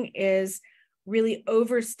Lung is really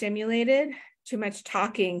overstimulated, too much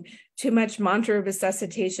talking, too much mantra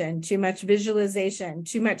resuscitation, too much visualization,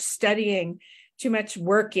 too much studying, too much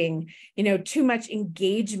working, too much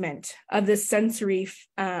engagement of the sensory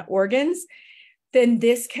organs. Then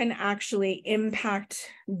this can actually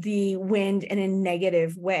impact the wind in a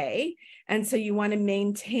negative way. And so you want to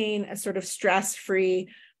maintain a sort of stress-free,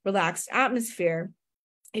 relaxed atmosphere.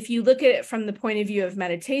 If you look at it from the point of view of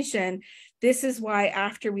meditation, this is why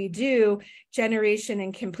after we do generation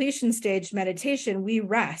and completion stage meditation, we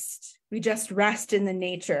rest. We just rest in the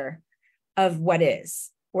nature of what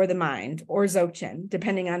is, or the mind, or Dzogchen,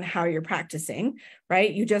 depending on how you're practicing,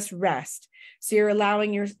 right? You just rest. So you're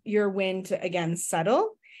allowing your wind to, again,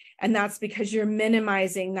 settle. And that's because you're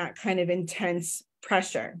minimizing that kind of intense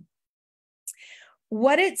pressure.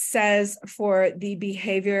 What it says for the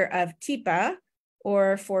behavior of Tipa,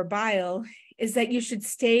 or for bile, is that you should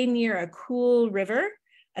stay near a cool river,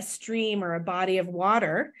 a stream, or a body of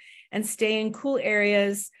water, and stay in cool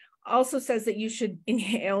areas. Also says that you should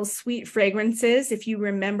inhale sweet fragrances. If you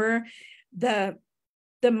remember the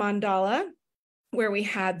mandala, where we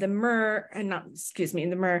had the myrrh,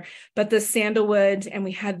 but the sandalwood, and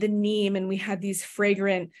we had the neem, and we had these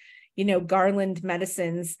fragrant, garland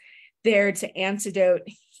medicines there to antidote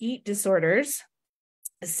heat disorders.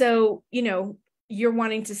 So, you're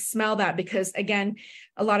wanting to smell that because, again,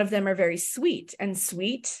 a lot of them are very sweet, and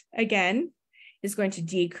sweet, again, is going to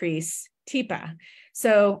decrease Tipa.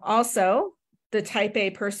 So also the type A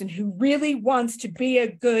person who really wants to be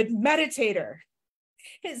a good meditator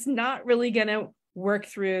is not really going to work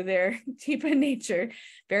through their Tipa nature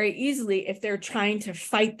very easily if they're trying to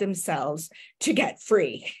fight themselves to get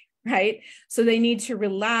free, right? So they need to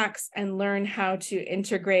relax and learn how to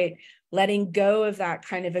integrate letting go of that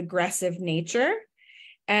kind of aggressive nature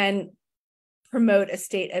and promote a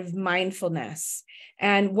state of mindfulness.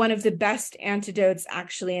 And one of the best antidotes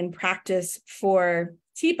actually in practice for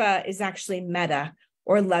TIPA is actually metta,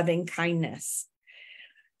 or loving kindness.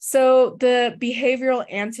 So the behavioral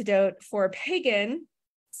antidote for pagan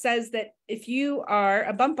says that if you are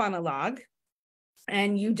a bump on a log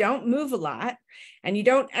and you don't move a lot and you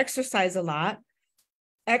don't exercise a lot,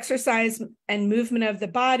 exercise and movement of the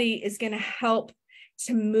body is going to help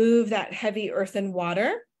to move that heavy earth and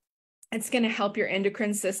water. It's going to help your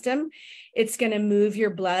endocrine system. It's going to move your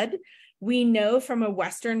blood. We know from a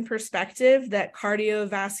Western perspective that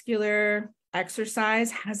cardiovascular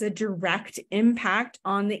exercise has a direct impact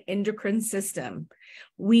on the endocrine system.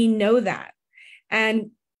 We know that.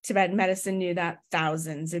 And Tibetan medicine knew that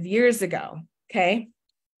thousands of years ago, okay?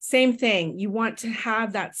 Same thing, you want to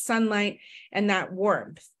have that sunlight and that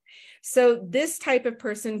warmth. So this type of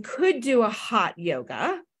person could do a hot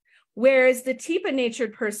yoga, whereas the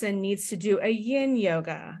Tipa-natured person needs to do a yin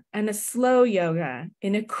yoga and a slow yoga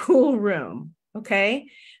in a cool room, okay?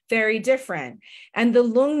 Very different. And the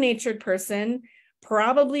Lung-natured person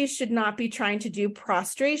probably should not be trying to do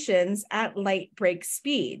prostrations at light break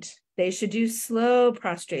speed. They should do slow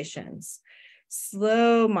prostrations,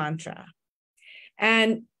 slow mantra.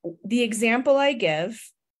 And the example I give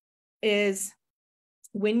is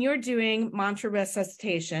when you're doing mantra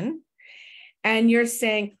resuscitation and you're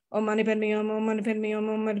saying, Om Mani Padme Hum, Om Mani Padme Hum,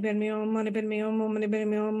 Om Mani Padme Hum, Om Mani Padme Hum, Om Mani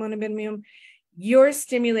Padme Hum, Om Mani Padme Hum, you're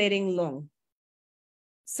stimulating lung.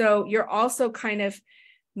 So you're also kind of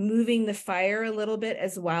moving the fire a little bit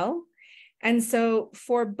as well. And so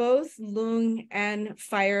for both lung and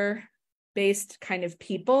fire-based kind of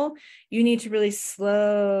people, you need to really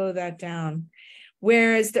slow that down.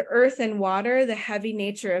 Whereas the earth and water, the heavy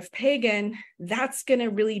nature of pagan, that's going to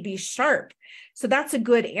really be sharp. So that's a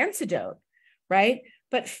good antidote, right?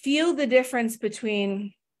 But feel the difference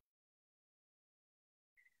between,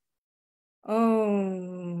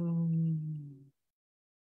 Om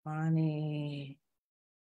Mani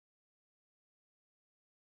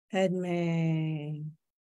Padme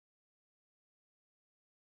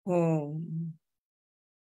Hum.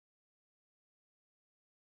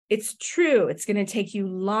 It's true. It's going to take you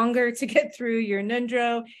longer to get through your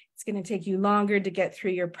nundro. It's going to take you longer to get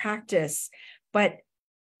through your practice. But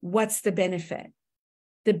what's the benefit?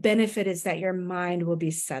 The benefit is that your mind will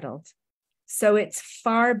be settled. So it's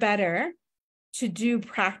far better to do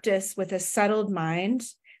practice with a settled mind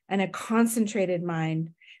and a concentrated mind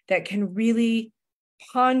that can really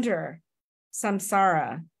ponder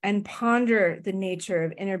samsara and ponder the nature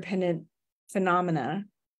of interdependent phenomena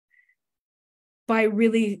by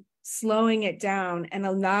really slowing it down and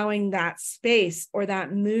allowing that space or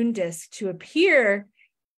that moon disk to appear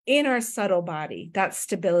in our subtle body, that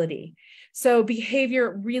stability. So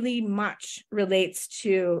behavior really much relates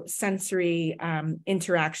to sensory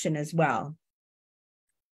interaction as well.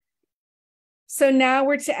 So now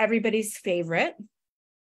we're to everybody's favorite,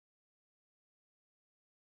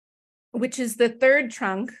 which is the third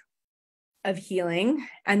trunk of healing,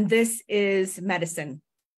 and this is medicine.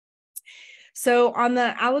 So on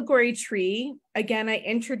the allegory tree, again, I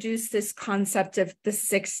introduced this concept of the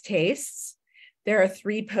 6 tastes. There are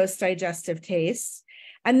 3 post-digestive tastes.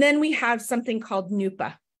 And then we have something called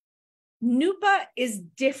Nupa. Nupa is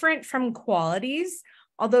different from qualities,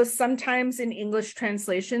 although sometimes in English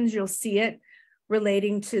translations, you'll see it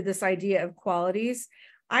relating to this idea of qualities.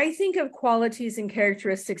 I think of qualities and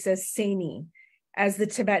characteristics as seni, as the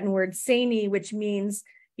Tibetan word seni, which means,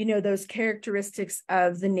 you know, those characteristics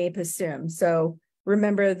of the Nepasum. So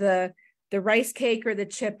remember the rice cake or the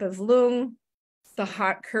chip of lung, the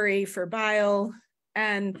hot curry for bile,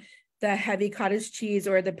 and the heavy cottage cheese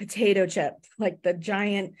or the potato chip, like the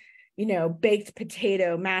giant, you know, baked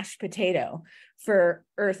potato, mashed potato for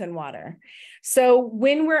earth and water. So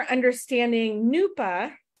when we're understanding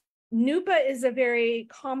Nupa, Nupa is a very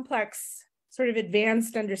complex, sort of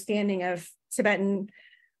advanced understanding of Tibetan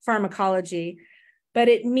pharmacology, but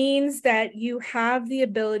it means that you have the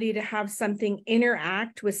ability to have something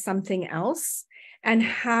interact with something else and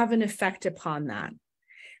have an effect upon that.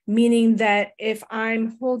 Meaning that if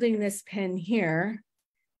I'm holding this pin here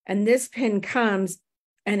and this pin comes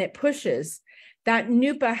and it pushes, that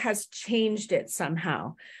Nupa has changed it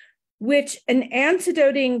somehow, which an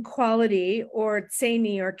antidoting quality or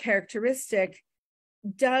tseni or characteristic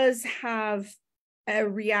does have a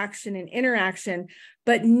reaction and interaction,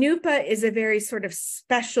 but Nupa is a very sort of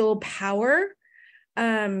special power.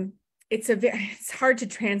 It's hard to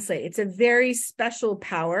translate. It's a very special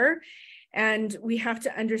power. And we have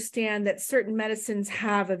to understand that certain medicines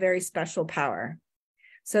have a very special power.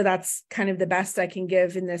 So that's kind of the best I can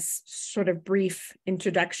give in this sort of brief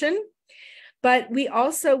introduction. But we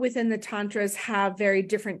also within the Tantras have very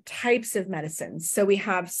different types of medicines. So we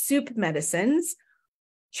have soup medicines,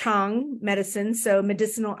 Shang medicine, so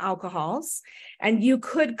medicinal alcohols. And you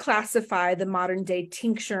could classify the modern day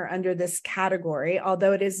tincture under this category,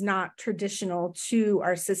 although it is not traditional to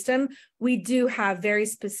our system. We do have very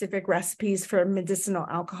specific recipes for medicinal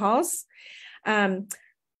alcohols.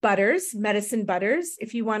 Butters, medicine butters.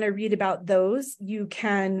 If you want to read about those, you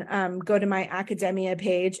can go to my academia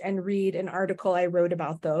page and read an article I wrote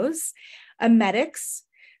about those. Emetics,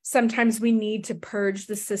 sometimes we need to purge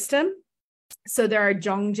the system. So there are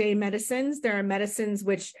Zhongje medicines. There are medicines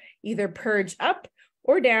which either purge up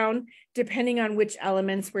or down, depending on which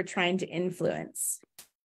elements we're trying to influence.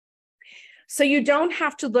 So you don't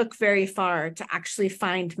have to look very far to actually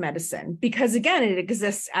find medicine, because again, it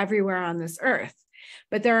exists everywhere on this earth.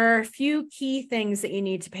 But there are a few key things that you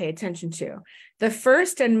need to pay attention to. The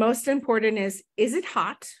first and most important is it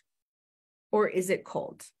hot or is it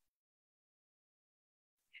cold?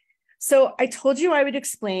 So I told you I would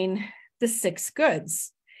explain the 6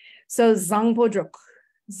 goods. So Zangpo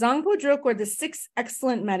Druk, or the 6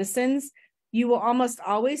 excellent medicines, you will almost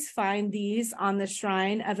always find these on the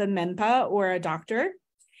shrine of a Menpa or a doctor.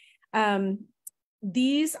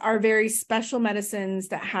 These are very special medicines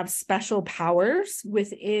that have special powers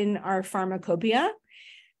within our pharmacopoeia.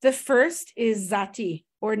 The first is Zati,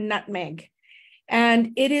 or nutmeg,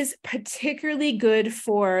 and it is particularly good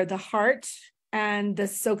for the heart and the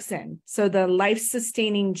Soksen, so the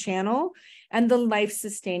life-sustaining channel and the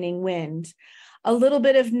life-sustaining wind. A little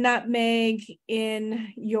bit of nutmeg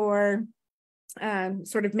in your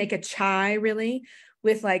sort of make a chai, really,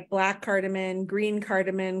 with like black cardamom, green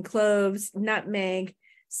cardamom, cloves, nutmeg,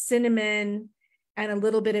 cinnamon, and a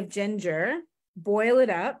little bit of ginger. Boil it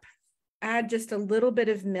up, add just a little bit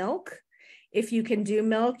of milk. If you can do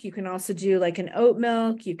milk, you can also do like an oat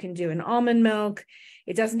milk, you can do an almond milk.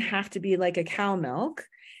 It doesn't have to be like a cow milk.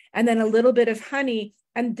 And then a little bit of honey.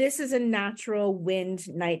 And this is a natural wind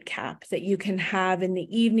nightcap that you can have in the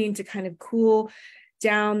evening to kind of cool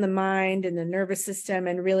down the mind and the nervous system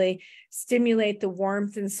and really stimulate the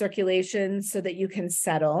warmth and circulation so that you can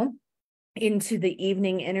settle into the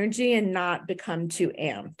evening energy and not become too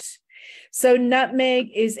amped. So nutmeg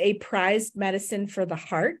is a prized medicine for the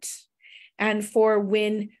heart and for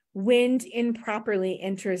when wind improperly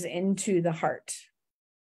enters into the heart.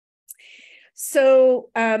 So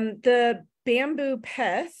the bamboo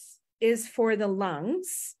pith is for the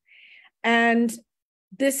lungs, and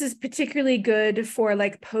this is particularly good for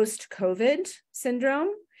like post-COVID syndrome.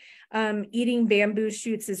 Eating bamboo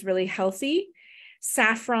shoots is really healthy.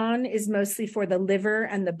 Saffron is mostly for the liver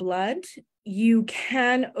and the blood. You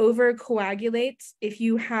can overcoagulate if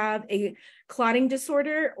you have a clotting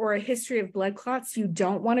disorder or a history of blood clots. You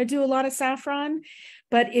don't want to do a lot of saffron.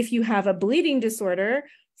 But if you have a bleeding disorder,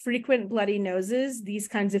 frequent bloody noses, these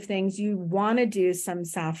kinds of things, you want to do some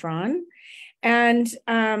saffron. And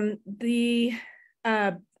the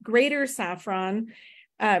greater saffron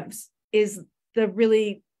is the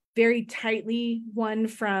really very tightly one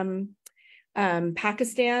from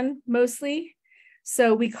Pakistan mostly.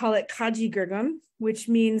 So we call it Kaji Gurgum, which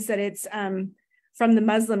means that it's from the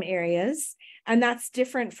Muslim areas. And that's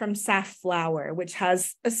different from safflower, which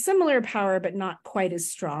has a similar power, but not quite as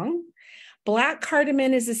strong. Black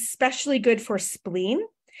cardamom is especially good for spleen.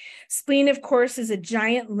 Spleen, of course, is a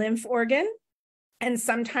giant lymph organ, and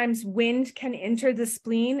sometimes wind can enter the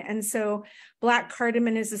spleen. And so black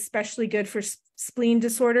cardamom is especially good for spleen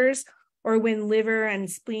disorders or when liver and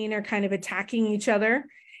spleen are kind of attacking each other.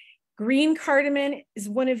 Green cardamom is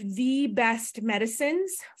one of the best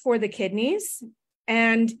medicines for the kidneys,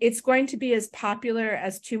 and it's going to be as popular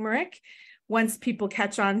as turmeric once people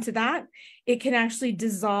catch on to that. It can actually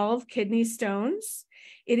dissolve kidney stones.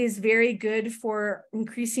 It is very good for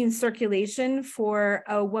increasing circulation for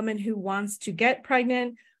a woman who wants to get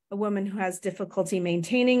pregnant, a woman who has difficulty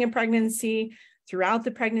maintaining a pregnancy. Throughout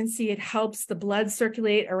the pregnancy, it helps the blood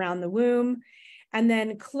circulate around the womb. And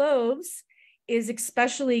then cloves is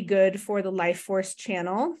especially good for the life force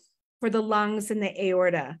channel, for the lungs and the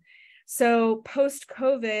aorta. So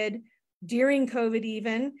post-COVID, during COVID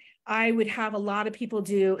even, I would have a lot of people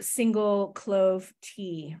do single clove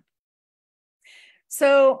tea.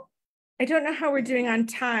 So I don't know how we're doing on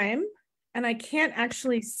time, and I can't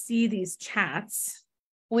actually see these chats.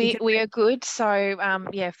 We are good. So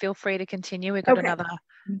yeah, feel free to continue. We've got another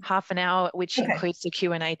half an hour, which includes the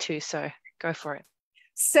Q&A too. So go for it.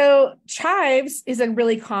 So chives is a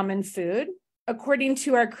really common food. according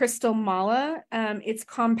to our crystal mala, its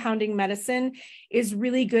compounding medicine is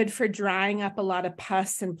really good for drying up a lot of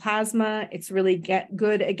pus and plasma. It's really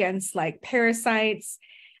good against like parasites.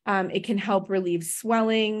 It can help relieve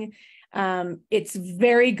swelling. It's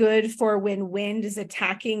very good for when wind is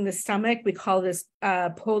attacking the stomach. We call this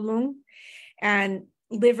polung, and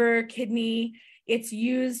liver, kidney. It's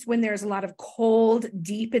used when there's a lot of cold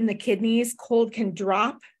deep in the kidneys. Cold can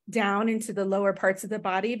drop down into the lower parts of the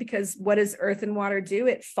body because what does earth and water do?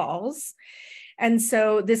 It falls. And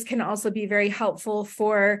so this can also be very helpful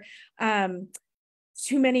for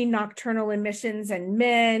too many nocturnal emissions in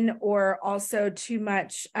men, or also too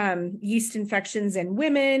much yeast infections in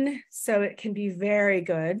women. So it can be very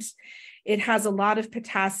good. It has a lot of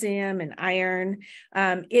potassium and iron.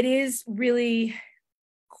 It is really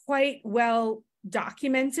quite well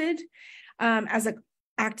documented as an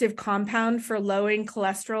active compound for lowering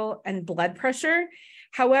cholesterol and blood pressure.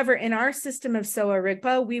 However, in our system of Sowa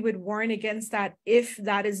Rigpa, we would warn against that if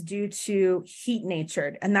that is due to heat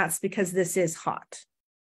natured, and that's because this is hot.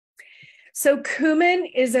 So cumin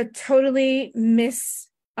is a totally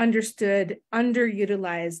misunderstood,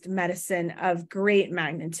 underutilized medicine of great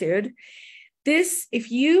magnitude. This,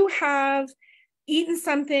 if you have eaten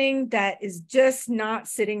something that is just not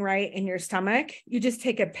sitting right in your stomach, you just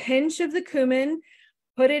take a pinch of the cumin,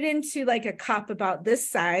 put it into like a cup about this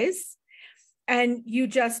size, and you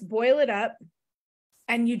just boil it up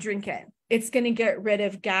and you drink it. It's going to get rid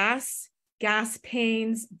of gas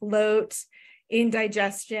pains, bloat,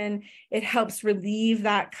 indigestion. It helps relieve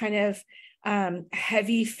that kind of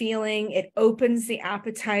heavy feeling. It opens the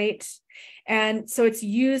appetite. And so it's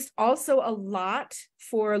used also a lot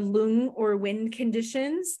for lung or wind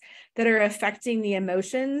conditions that are affecting the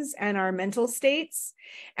emotions and our mental states.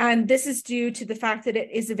 And this is due to the fact that it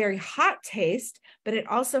is a very hot taste, but it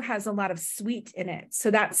also has a lot of sweet in it.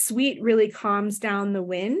 So that sweet really calms down the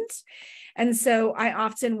wind. And so I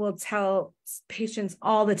often will tell patients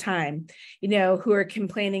all the time, who are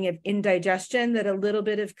complaining of indigestion, that a little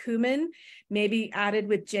bit of cumin, maybe added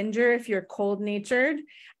with ginger if you're cold natured,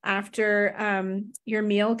 after your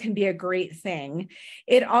meal can be a great thing.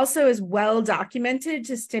 It also is well documented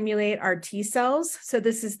to stimulate our T cells. So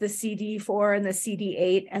this is the CD4 and the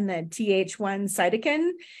CD8 and the Th1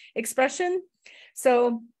 cytokine expression.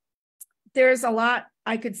 So there's a lot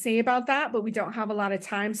I could say about that, but we don't have a lot of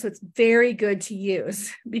time. So it's very good to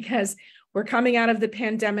use because we're coming out of the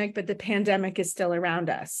pandemic, but the pandemic is still around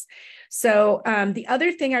us. So the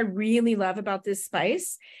other thing I really love about this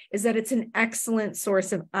spice is that it's an excellent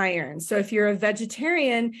source of iron. So if you're a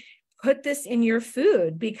vegetarian, put this in your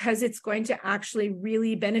food because it's going to actually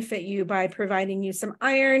really benefit you by providing you some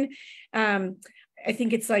iron. I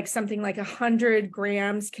think it's like something like 100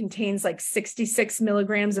 grams contains like 66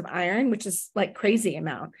 milligrams of iron, which is like crazy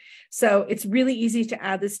amount. So it's really easy to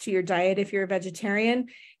add this to your diet if you're a vegetarian,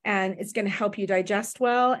 and it's going to help you digest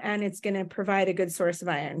well, and it's going to provide a good source of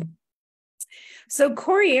iron. So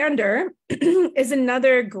coriander is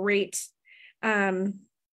another great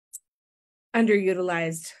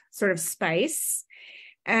underutilized sort of spice.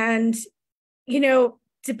 And,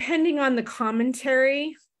 depending on the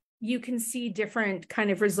commentary, you can see different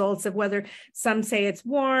kind of results of whether some say it's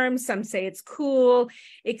warm, some say it's cool.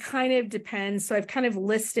 It kind of depends. So I've kind of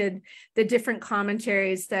listed the different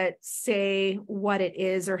commentaries that say what it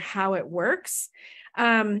is or how it works.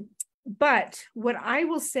 But what I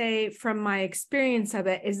will say from my experience of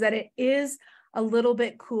it is that it is a little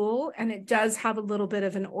bit cool, and it does have a little bit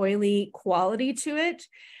of an oily quality to it,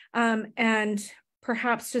 and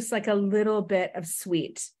perhaps just like a little bit of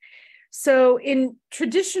sweet. So in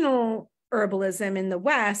traditional herbalism in the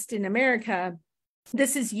West, in America,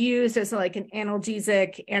 this is used as like an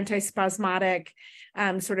analgesic, antispasmodic,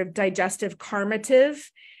 sort of digestive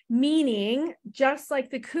carminative, meaning just like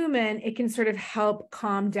the cumin, it can sort of help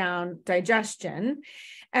calm down digestion.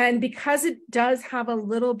 And because it does have a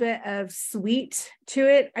little bit of sweet to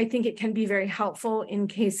it, I think it can be very helpful in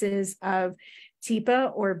cases of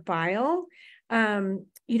TIPA or bile. You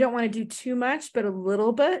don't want to do too much, but a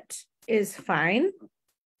little bit is fine.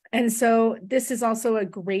 And so this is also a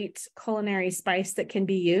great culinary spice that can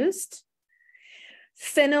be used.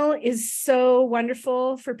 Fennel is so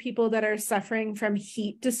wonderful for people that are suffering from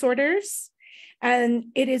heat disorders. And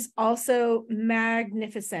it is also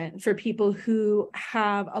magnificent for people who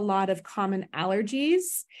have a lot of common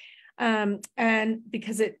allergies. And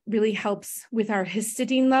because it really helps with our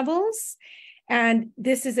histidine levels. And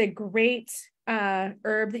this is a great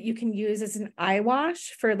herb that you can use as an eye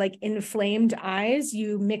wash for like inflamed eyes.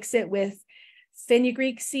 You mix it with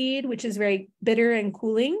fenugreek seed, which is very bitter and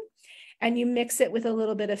cooling, and you mix it with a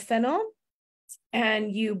little bit of fennel,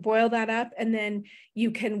 And you boil that up, and then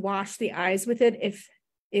you can wash the eyes with it if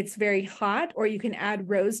it's very hot, or you can add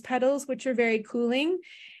rose petals, which are very cooling,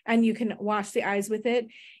 and you can wash the eyes with it.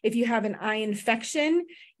 If you have an eye infection,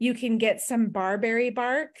 you can get some barberry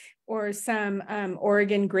bark or some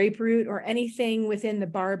Oregon graperoot or anything within the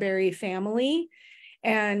barberry family,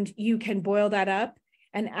 and you can boil that up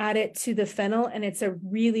and add it to the fennel, and it's a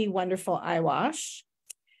really wonderful eye wash.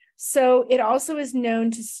 So it also is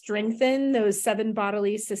known to strengthen those 7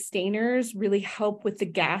 bodily sustainers, really help with the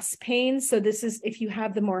gas pain. So this is, if you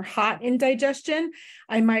have the more hot indigestion,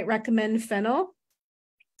 I might recommend fennel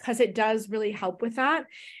because it does really help with that.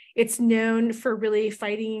 It's known for really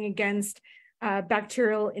fighting against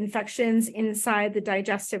bacterial infections inside the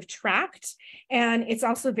digestive tract. And it's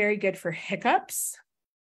also very good for hiccups.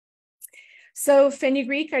 So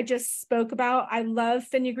fenugreek, I just spoke about. I love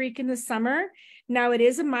fenugreek in the summer. Now, it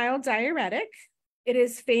is a mild diuretic. It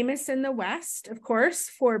is famous in the West, of course,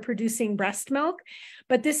 for producing breast milk,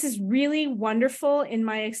 but this is really wonderful in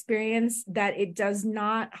my experience that it does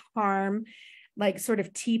not harm like sort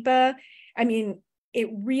of TIPA. I mean, it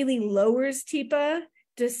really lowers TIPA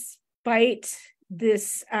despite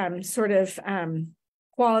this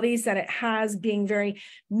qualities that it has, being very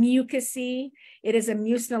mucusy. It is a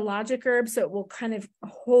mucinologic herb, so it will kind of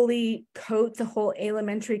wholly coat the whole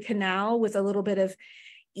alimentary canal with a little bit of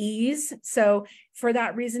ease. So for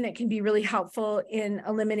that reason, it can be really helpful in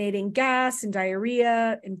eliminating gas and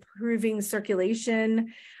diarrhea, improving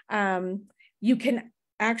circulation. You can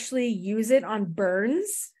actually use it on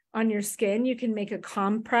burns on your skin. You can make a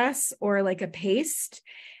compress or like a paste,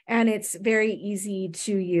 and it's very easy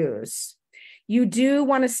to use. You do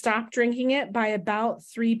want to stop drinking it by about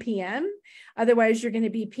 3 p.m. Otherwise, you're going to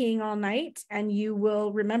be peeing all night and you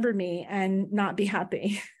will remember me and not be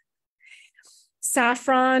happy.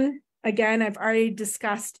 Saffron, again, I've already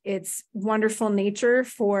discussed its wonderful nature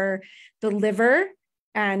for the liver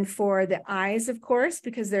and for the eyes, of course,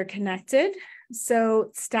 because they're connected.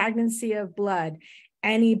 So stagnancy of blood,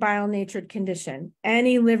 any bile natured condition,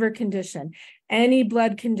 any liver condition, any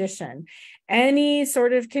blood condition, any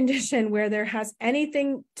sort of condition where there has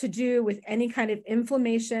anything to do with any kind of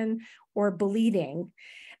inflammation or bleeding,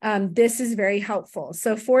 this is very helpful.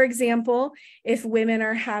 So for example, if women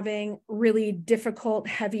are having really difficult,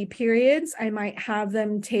 heavy periods, I might have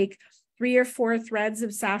them take 3 or 4 threads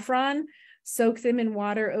of saffron, soak them in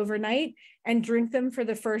water overnight, and drink them for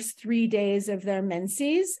the first 3 days of their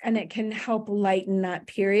menses, and it can help lighten that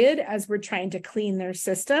period as we're trying to clean their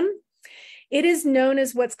system. It is known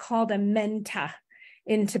as what's called a Menpa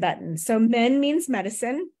in Tibetan. So men means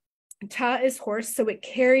medicine. Ta is horse, so it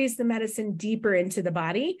carries the medicine deeper into the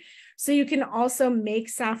body. So you can also make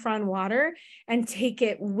saffron water and take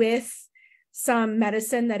it with some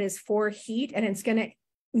medicine that is for heat, and it's going to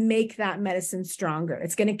make that medicine stronger.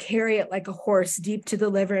 It's going to carry it like a horse deep to the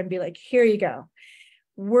liver and be like, here you go.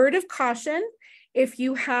 Word of caution, if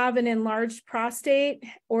you have an enlarged prostate,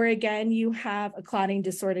 or again, you have a clotting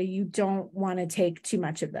disorder, you don't want to take too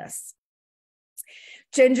much of this.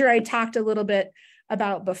 Ginger, I talked a little bit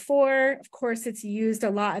about before. Of course, it's used a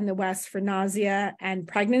lot in the West for nausea and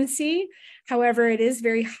pregnancy. However, it is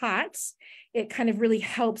very hot. It kind of really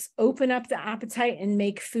helps open up the appetite and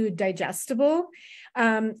make food digestible.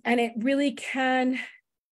 And it really can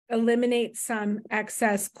eliminate some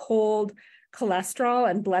excess cold cholesterol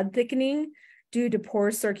and blood thickening due to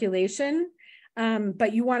poor circulation.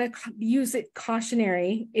 But you want to use it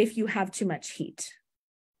cautionary if you have too much heat.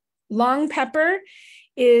 Long pepper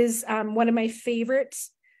is one of my favorite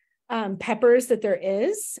peppers that there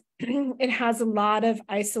is. It has a lot of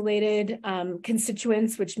isolated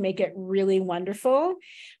constituents, which make it really wonderful.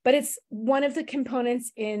 But it's one of the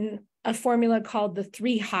components in a formula called the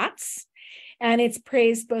 3 hots. And it's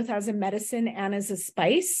praised both as a medicine and as a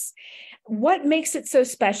spice. What makes it so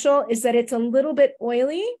special is that it's a little bit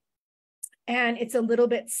oily and it's a little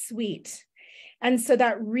bit sweet. And so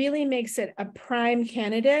that really makes it a prime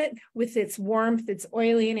candidate with its warmth, it's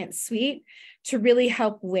oily and it's sweet, to really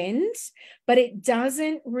help wind, but it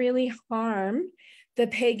doesn't really harm the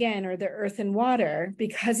pagan or the earth and water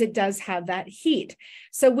because it does have that heat.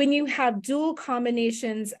 So when you have dual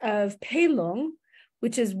combinations of Peilung,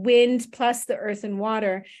 which is wind plus the earth and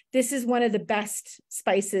water, this is one of the best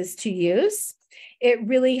spices to use. It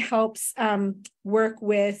really helps work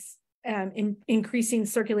with increasing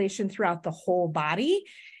circulation throughout the whole body.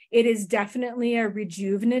 It is definitely a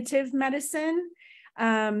rejuvenative medicine,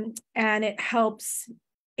 and it helps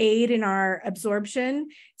aid in our absorption.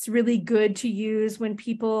 It's really good to use when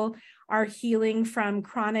people are healing from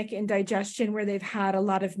chronic indigestion where they've had a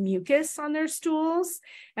lot of mucus on their stools,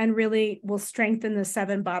 and really will strengthen the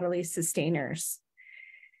 7 bodily sustainers.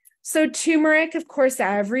 So turmeric, of course,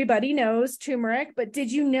 everybody knows turmeric, but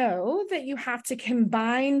did you know that you have to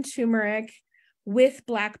combine turmeric with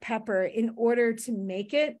black pepper in order to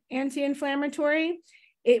make it anti-inflammatory?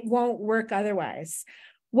 It won't work otherwise.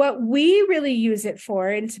 What we really use it for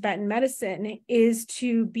in Tibetan medicine is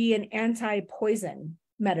to be an anti-poison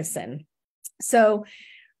medicine. So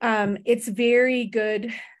it's very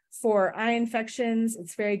good for eye infections.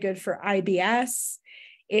 It's very good for IBS.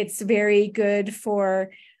 It's very good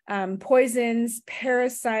for poisons,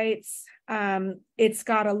 parasites. It's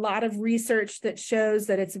got a lot of research that shows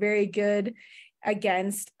that it's very good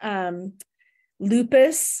against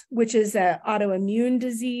lupus, which is an autoimmune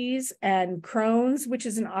disease, and Crohn's, which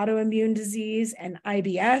is an autoimmune disease, and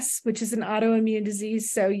IBS, which is an autoimmune disease.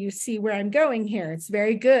 So you see where I'm going here. It's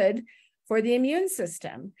very good for the immune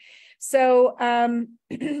system. So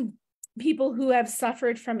people who have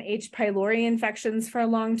suffered from H. pylori infections for a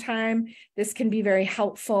long time, this can be very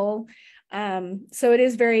helpful. So it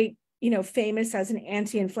is very, famous as an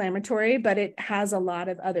anti-inflammatory, but it has a lot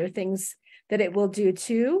of other things that it will do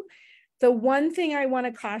too. The one thing I want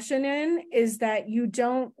to caution in is that you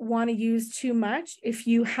don't want to use too much if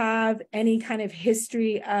you have any kind of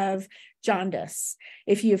history of jaundice.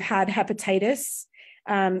 If you've had hepatitis,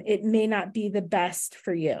 it may not be the best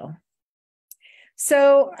for you.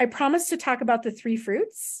 So I promised to talk about the 3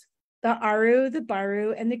 fruits, the Aru, the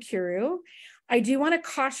Baru, and the Kuru. I do want to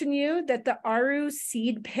caution you that the Aru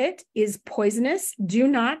seed pit is poisonous. Do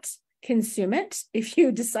not consume it if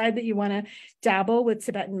you decide that you want to dabble with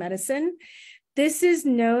Tibetan medicine. This is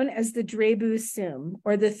known as the Drebu Sum,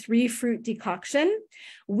 or the 3-fruit decoction.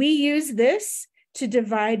 We use this to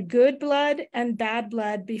divide good blood and bad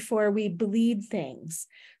blood before we bleed things.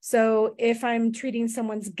 So if I'm treating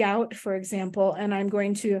someone's gout, for example, and I'm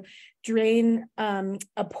going to drain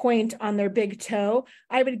a point on their big toe,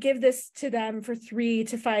 I would give this to them for 3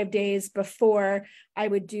 to 5 days before I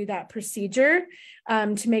would do that procedure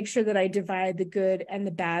to make sure that I divide the good and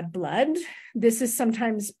the bad blood. This is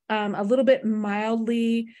sometimes a little bit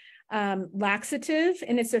mildly laxative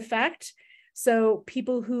in its effect. So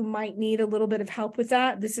people who might need a little bit of help with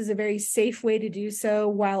that, this is a very safe way to do so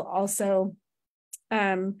while also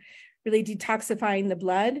really detoxifying the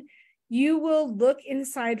blood. You will look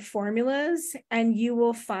inside formulas and you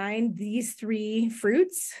will find these 3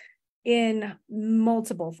 fruits in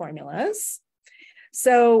multiple formulas.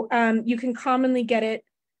 So you can commonly get it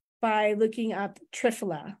by looking up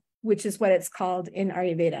Triphala, which is what it's called in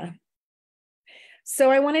Ayurveda.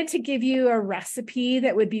 So I wanted to give you a recipe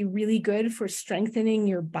that would be really good for strengthening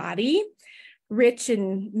your body, rich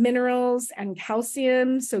in minerals and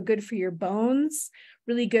calcium, so good for your bones,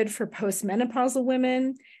 really good for postmenopausal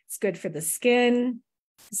women. It's good for the skin.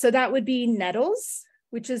 So that would be nettles,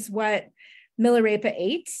 which is what Milarepa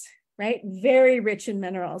ate, right? Very rich in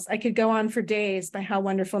minerals. I could go on for days by how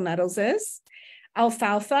wonderful nettles is.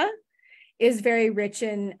 Alfalfa is very rich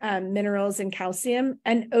in minerals and calcium,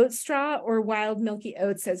 and oat straw or wild milky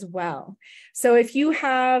oats as well. So if you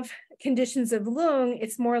have conditions of lung,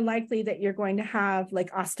 it's more likely that you're going to have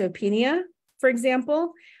like osteopenia, for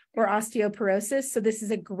example, or osteoporosis. So this is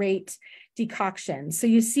a great decoction. So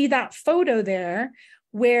you see that photo there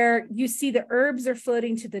where you see the herbs are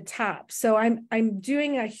floating to the top. So I'm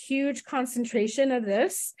doing a huge concentration of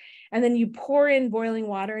this, and then you pour in boiling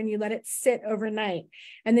water and you let it sit overnight.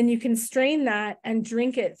 And then you can strain that and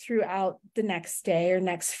drink it throughout the next day or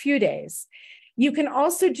next few days. You can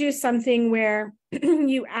also do something where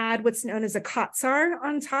you add what's known as a katsar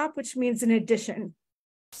on top, which means an addition.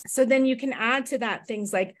 So then you can add to that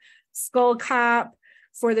things like skullcap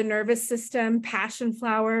for the nervous system, passion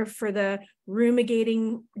flower for the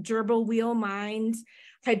rumigating gerbil wheel mind,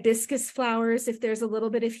 hibiscus flowers if there's a little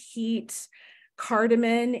bit of heat,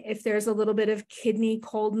 cardamom if there's a little bit of kidney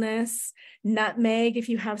coldness, nutmeg if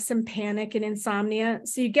you have some panic and insomnia.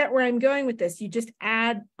 So you get where I'm going with this. You just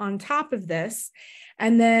add on top of this,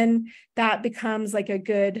 and then that becomes like a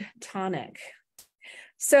good tonic.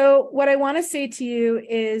 So what I want to say to you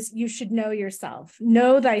is you should know yourself,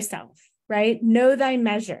 know thyself, right? Know thy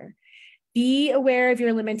measure. Be aware of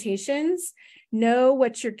your limitations, know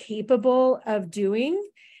what you're capable of doing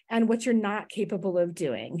and what you're not capable of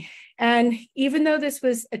doing. And even though this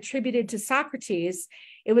was attributed to Socrates,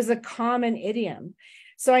 it was a common idiom.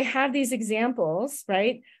 So I have these examples,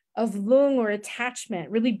 right, of lung or attachment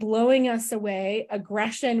really blowing us away,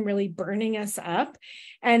 aggression really burning us up.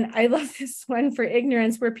 And I love this one for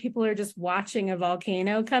ignorance where people are just watching a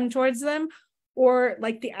volcano come towards them. or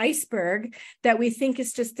like the iceberg that we think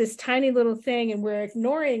is just this tiny little thing and we're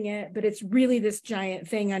ignoring it, but it's really this giant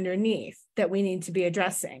thing underneath that we need to be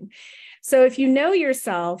addressing. So if you know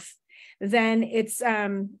yourself, then it's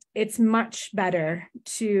a much better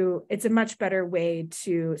way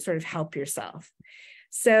to sort of help yourself.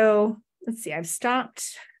 So let's see, Have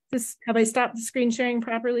I stopped the screen sharing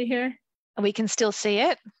properly here? We can still see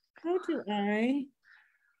it. How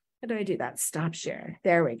do I do that? Stop share.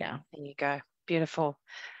 There we go. There you go. Beautiful.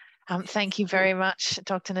 Thank you very much,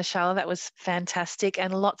 Dr. Nashalla. That was fantastic,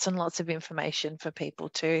 and lots of information for people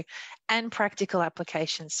too, and practical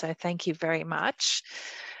applications. So thank you very much.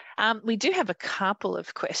 We do have a couple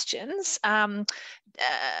of questions. Do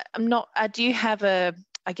you have a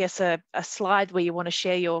slide where you want to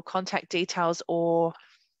share your contact details or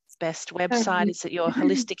best website? Is it your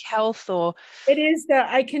Holistic Health or? It is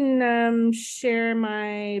I can share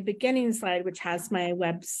my beginning slide, which has my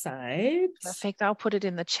website. Perfect. I'll put it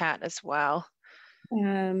in the chat as well.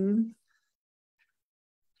 For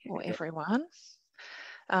everyone.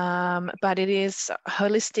 But it is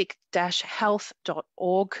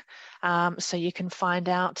holistic-health.org. So you can find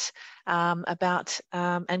out about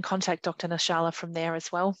and contact Dr. Nashalla from there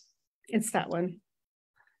as well. It's that one.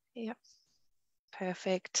 Yep.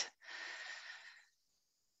 Perfect.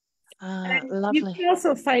 Lovely. You can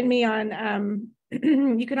also find me on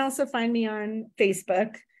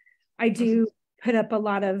Facebook. I do put up a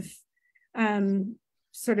lot of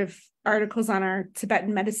sort of articles on our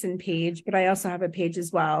Tibetan medicine page, but I also have a page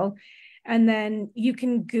as well. And then you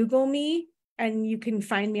can Google me and you can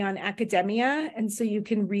find me on academia. And so you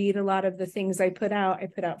can read a lot of the things I put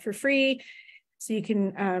out for free. So you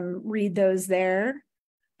can read those there.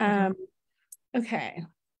 Okay.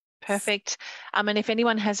 Perfect. And if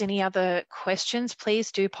anyone has any other questions,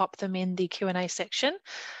 please do pop them in the Q&A section.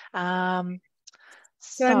 So I'm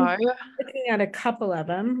looking at a couple of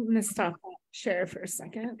them. I'm going to stop share for a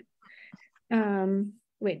second.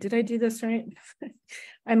 Wait, did I do this right?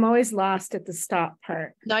 I'm always lost at the stop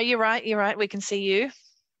part. No, you're right. You're right. We can see you.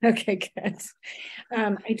 Okay, good.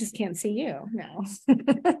 I just can't see you now.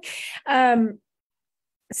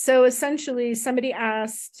 So essentially, somebody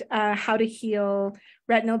asked how to heal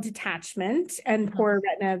retinal detachment and poor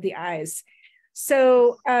retina of the eyes.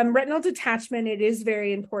 So retinal detachment, it is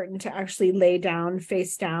very important to actually lay down,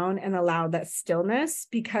 face down, and allow that stillness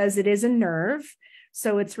because it is a nerve.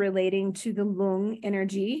 So it's relating to the lung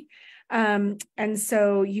energy. And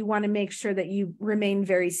so you want to make sure that you remain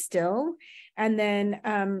very still. And then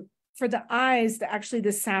for the eyes, actually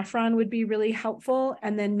the saffron would be really helpful.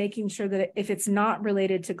 And then making sure that if it's not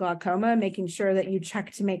related to glaucoma, making sure that you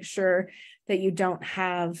check to make sure that you don't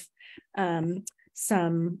have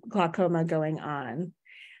some glaucoma going on.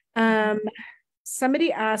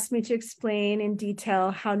 Somebody asked me to explain in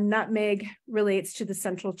detail how nutmeg relates to the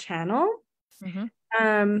central channel.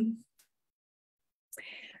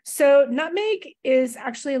 So nutmeg is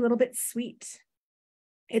actually a little bit sweet.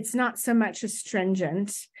 It's not so much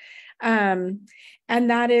astringent. And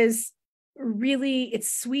that is really,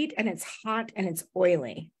 it's sweet and it's hot and it's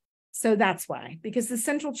oily. So that's why, because the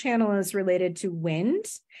central channel is related to wind.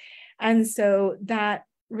 And so that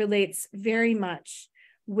relates very much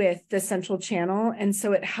with the central channel. And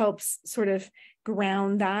so it helps sort of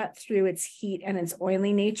ground that through its heat and its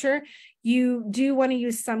oily nature. You do want to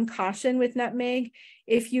use some caution with nutmeg.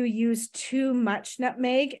 If you use too much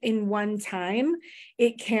nutmeg in one time,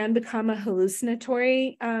 it can become a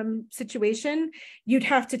hallucinatory situation. You'd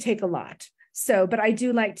have to take a lot. So, but I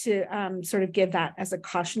do like to sort of give that as a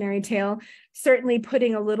cautionary tale. Certainly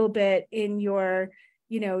putting a little bit in your,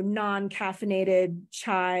 non-caffeinated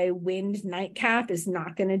chai wind nightcap is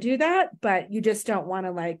not going to do that, but you just don't want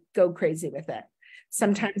to like go crazy with it.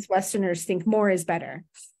 Sometimes Westerners think more is better,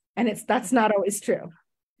 and that's not always true.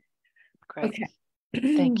 Great. Okay.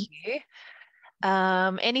 Thank you.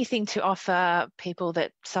 Anything to offer people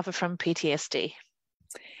that suffer from PTSD?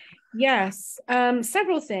 Yes,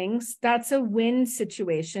 several things. That's a wind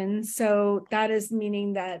situation. So that is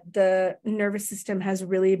meaning that the nervous system has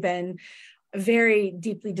really been very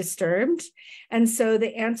deeply disturbed. And so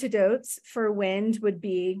the antidotes for wind would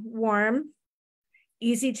be warm,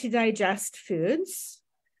 easy to digest foods,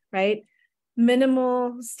 right?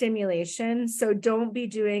 Minimal stimulation. So don't be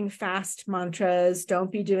doing fast mantras.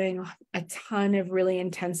 Don't be doing a ton of really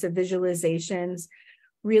intensive visualizations.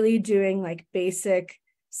 Really doing like basic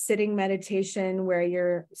sitting meditation where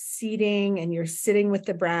you're seating and you're sitting with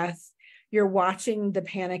the breath. You're watching the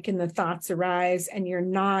panic and the thoughts arise, and you're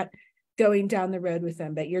not going down the road with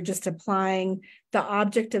them, but you're just applying the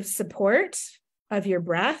object of support of your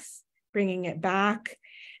breath, bringing it back.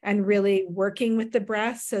 and really working with the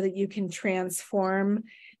breath so that you can transform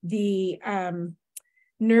the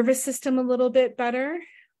nervous system a little bit better.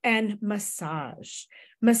 And massage.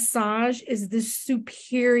 Massage is the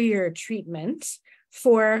superior treatment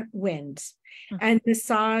for wind. And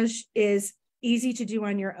massage is easy to do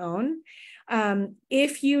on your own.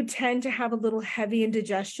 If you tend to have a little heavy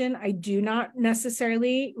indigestion, I do not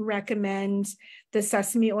necessarily recommend the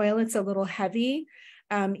sesame oil. It's a little heavy.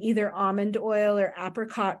 Either almond oil or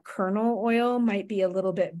apricot kernel oil might be a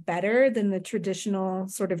little bit better than the traditional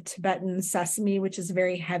sort of Tibetan sesame, which is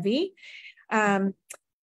very heavy.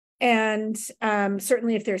 And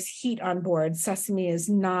certainly if there's heat on board, sesame is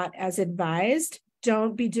not as advised.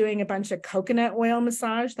 Don't be doing a bunch of coconut oil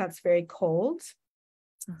massage. That's very cold.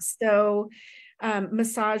 So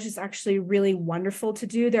massage is actually really wonderful to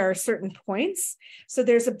do. There are certain points. So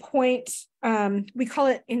there's a point, we call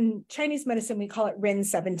it in Chinese medicine, we call it Rin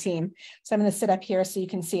 17. So I'm going to sit up here so you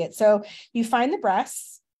can see it. So you find the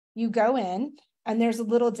breasts, you go in, and there's a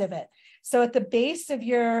little divot. So at the base of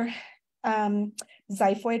your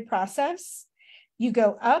xiphoid process, you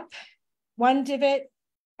go up 1 divot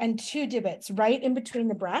and 2 divots right in between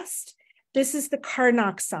the breast. This is the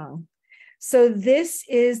Karnak song. So this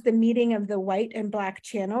is the meeting of the white and black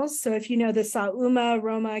channels. So if you know the Sauma,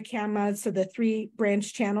 Roma, Kama, so the 3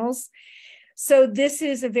 branch channels. So this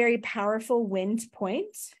is a very powerful wind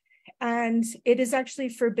point, and it is actually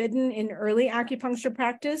forbidden in early acupuncture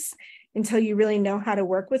practice until you really know how to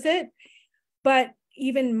work with it. But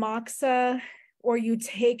even moxa, or you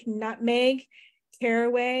take nutmeg,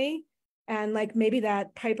 caraway, and like maybe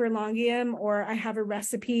that Piper longium, or I have a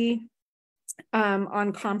recipe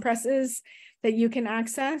on compresses that you can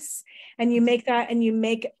access, and you make that, and you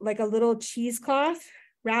make like a little cheesecloth,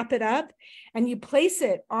 wrap it up, and you place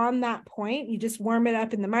it on that point. You just warm it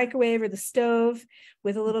up in the microwave or the stove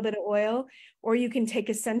with a little bit of oil, or you can take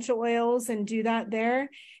essential oils and do that there,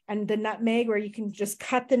 and the nutmeg, or you can just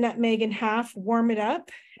cut the nutmeg in half, warm it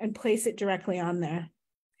up, and place it directly on there.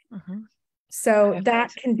 So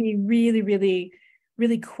that can be really, really,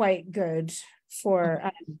 really quite good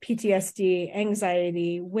for PTSD,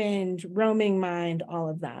 anxiety, wind, roaming mind, all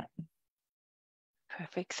of that.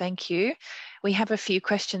 Perfect, thank you. We have a few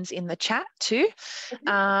questions in the chat too.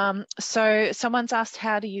 So someone's asked,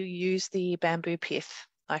 how do you use the bamboo pith?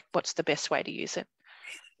 Like, what's the best way to use it?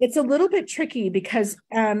 It's a little bit tricky because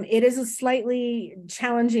it is a slightly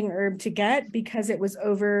challenging herb to get because it was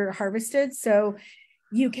over harvested. So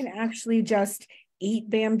you can actually just eat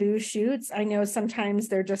bamboo shoots. I know sometimes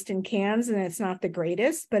they're just in cans and it's not the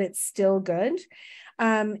greatest, but it's still good.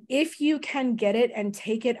 If you can get it and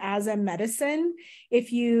take it as a medicine,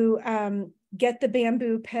 if you get the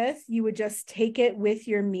bamboo pith, you would just take it with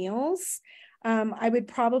your meals. I would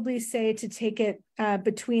probably say to take it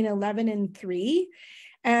between 11 and 3.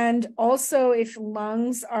 And also if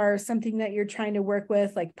lungs are something that you're trying to work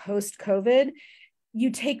with, like post-COVID,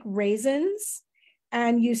 you take raisins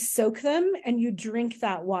and you soak them and you drink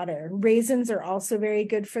that water. Raisins are also very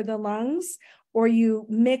good for the lungs. Or you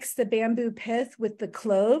mix the bamboo pith with the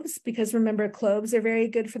cloves, because remember, cloves are very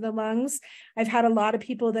good for the lungs. I've had a lot of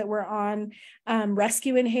people that were on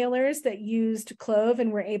rescue inhalers that used clove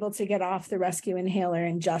and were able to get off the rescue inhaler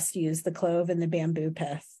and just use the clove and the bamboo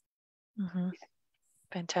pith.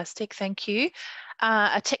 Fantastic, thank you.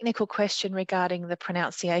 A technical question regarding the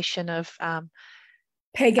pronunciation of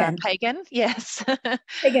pagan. Pagan, yes.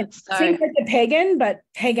 Pagan. So, seems like a pagan, but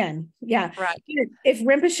pagan. Yeah. Right. If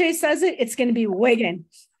Rinpoche says it, it's going to be Wagan.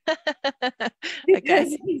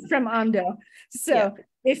 Because he's from Amdo. So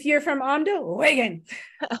if you're from Amdo, Wagan.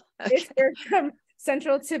 If you're from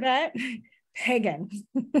Central Tibet, pagan.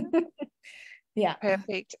 Yeah.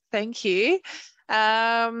 Perfect. Thank you.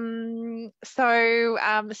 Someone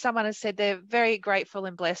has said they're very grateful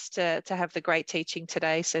and blessed to have the great teaching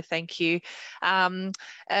today. So thank you.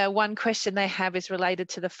 One question they have is related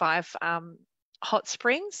to the 5 hot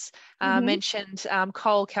springs mentioned,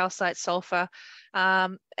 coal, calcite, sulfur.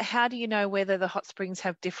 How do you know whether the hot springs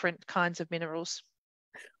have different kinds of minerals?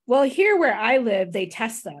 Well, here where I live, they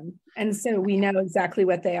test them. And so we know exactly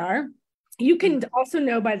what they are. You can also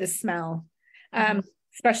know by the smell,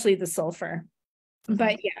 especially the sulfur.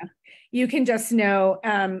 But yeah, you can just know.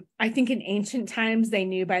 I think in ancient times, they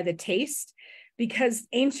knew by the taste, because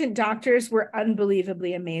ancient doctors were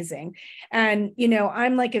unbelievably amazing. And, you know,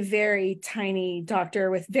 I'm like a very tiny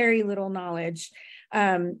doctor with very little knowledge.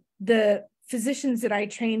 The physicians that I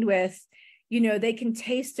trained with, you know, they can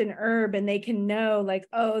taste an herb and they can know like,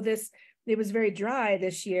 oh, it was very dry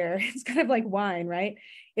this year. It's kind of like wine, right?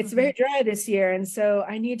 It's very dry this year. And so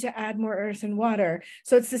I need to add more earth and water.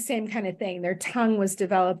 So it's the same kind of thing. Their tongue was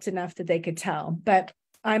developed enough that they could tell. But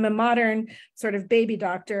I'm a modern sort of baby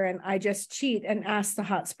doctor, and I just cheat and ask the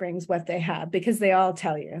hot springs what they have, because they all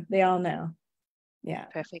tell you, they all know. Yeah.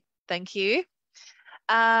 Perfect. Thank you.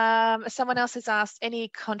 Someone else has asked, any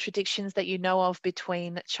contradictions that you know of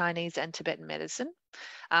between Chinese and Tibetan medicine?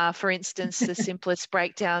 For instance, the simplest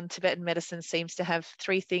breakdown, Tibetan medicine seems to have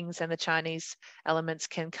 3 things, and the Chinese elements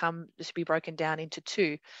can come to be broken down into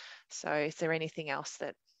 2. So is there anything else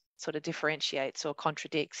that sort of differentiates or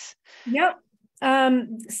contradicts? Yep.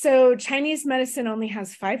 So Chinese medicine only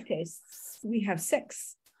has 5 tastes. We have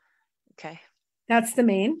 6. Okay. That's the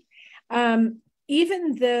main.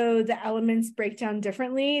 Even though the elements break down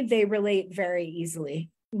differently, they relate very easily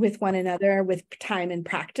with one another with time and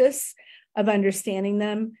practice of understanding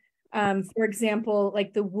them. For example,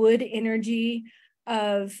 like the wood energy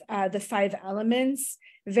of the 5 elements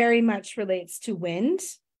very much relates to wind,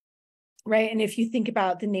 right? And if you think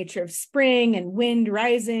about the nature of spring and wind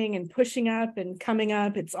rising and pushing up and coming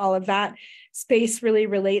up, it's all of that. Space really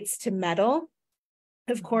relates to metal,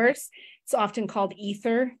 of course. It's often called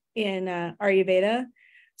ether in Ayurveda.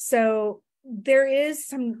 So there is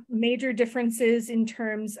some major differences in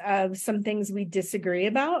terms of some things we disagree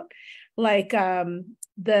about, like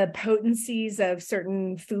the potencies of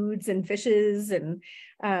certain foods and fishes and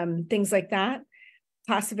things like that,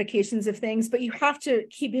 classifications of things. But you have to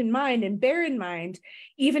keep in mind and bear in mind,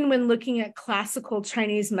 even when looking at classical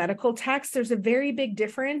Chinese medical texts, there's a very big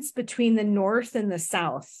difference between the north and the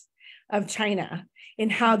south of China in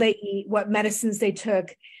how they eat, what medicines they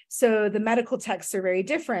took. So the medical texts are very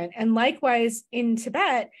different. And likewise in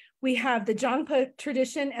Tibet, we have the Jangpa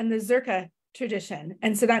tradition and the Zerka tradition.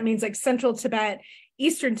 And so that means like central Tibet,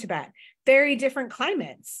 eastern Tibet, very different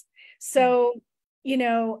climates. So, you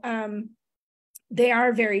know, they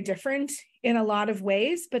are very different in a lot of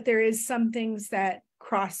ways, but there is some things that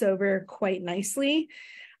cross over quite nicely.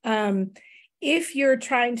 If you're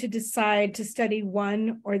trying to decide to study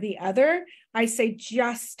one or the other, I say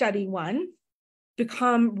just study one,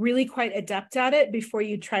 become really quite adept at it before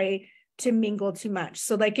you try to mingle too much.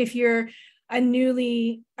 So like if you're a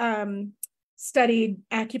newly studied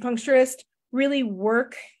acupuncturist, really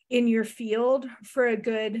work in your field for a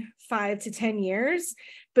good 5 to 10 years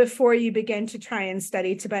before you begin to try and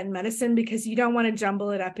study Tibetan medicine, because you don't want to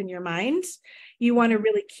jumble it up in your mind. You want to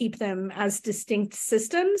really keep them as distinct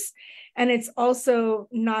systems. And it's also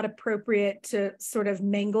not appropriate to sort of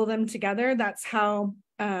mangle them together. That's how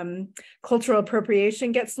cultural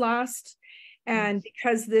appropriation gets lost. And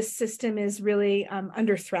because this system is really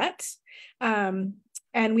under threat, and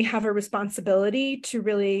we have a responsibility to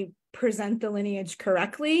really present the lineage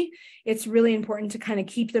correctly, it's really important to kind of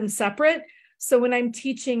keep them separate. So when I'm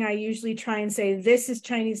teaching, I usually try and say, this is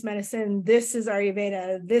Chinese medicine, this is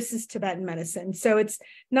Ayurveda, this is Tibetan medicine. So it's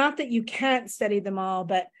not that you can't study them all,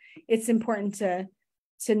 but it's important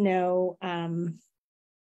to know,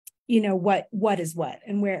 you know, what is what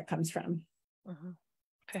and where it comes from. Mm-hmm.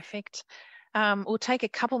 Perfect. We'll take a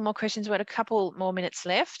couple more questions. We've got a couple more minutes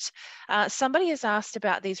left. Somebody has asked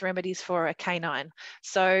about these remedies for a canine.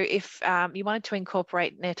 So if you wanted to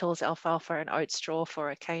incorporate nettles, alfalfa, and oat straw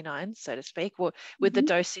for a canine, so to speak, would the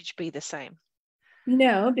dosage be the same?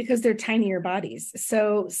 No, because they're tinier bodies.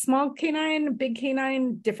 So small canine, big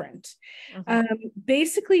canine, different.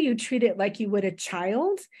 Basically, you treat it like you would a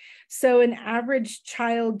child. So an average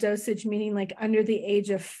child dosage, meaning like under the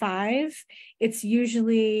age of 5, it's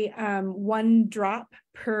usually 1 drop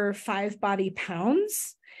per 5 body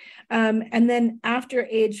pounds. And then after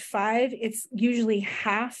age 5, it's usually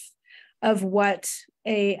half of what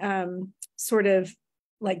a sort of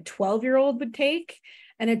like 12-year-old would take.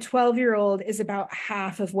 And a 12-year-old is about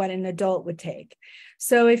half of what an adult would take.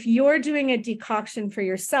 So if you're doing a decoction for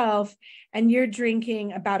yourself and you're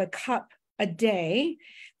drinking about a cup a day,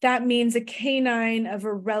 that means a canine of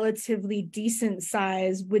a relatively decent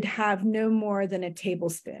size would have no more than a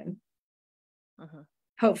tablespoon.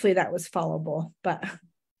 Hopefully that was followable, but.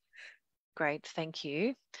 Great, thank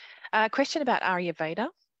you. Question about Ayurveda.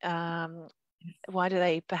 Why do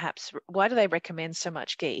they recommend so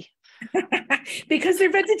much ghee? Because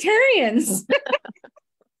they're vegetarians.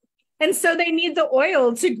 And so they need the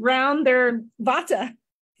oil to ground their vata.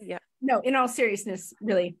 Yeah. No, in all seriousness,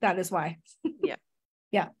 really, that is why. Yeah.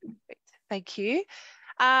 Yeah. Thank you.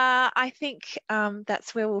 I think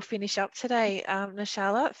that's where we'll finish up today,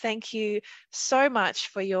 Nashalla. Thank you so much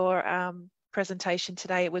for your presentation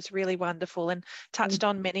today. It was really wonderful and touched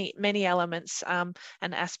on many elements and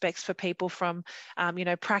aspects for people, from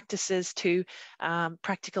practices to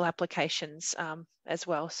practical applications as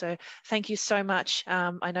well. So thank you so much.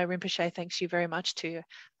 I know Rinpoche thanks you very much too.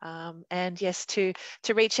 And yes, to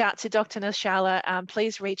reach out to Dr. Nashalla,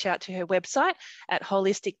 please reach out to her website at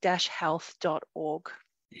holistic-health.org.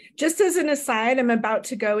 Just as an aside, I'm about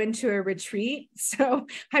to go into a retreat, so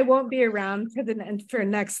I won't be around for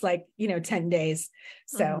next 10 days.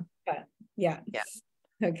 So, but yeah.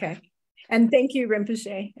 Okay. And thank you,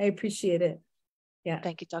 Rinpoche. I appreciate it. Yeah.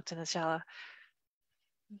 Thank you, Dr. Nashalla.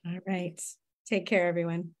 All right. Take care,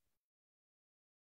 everyone.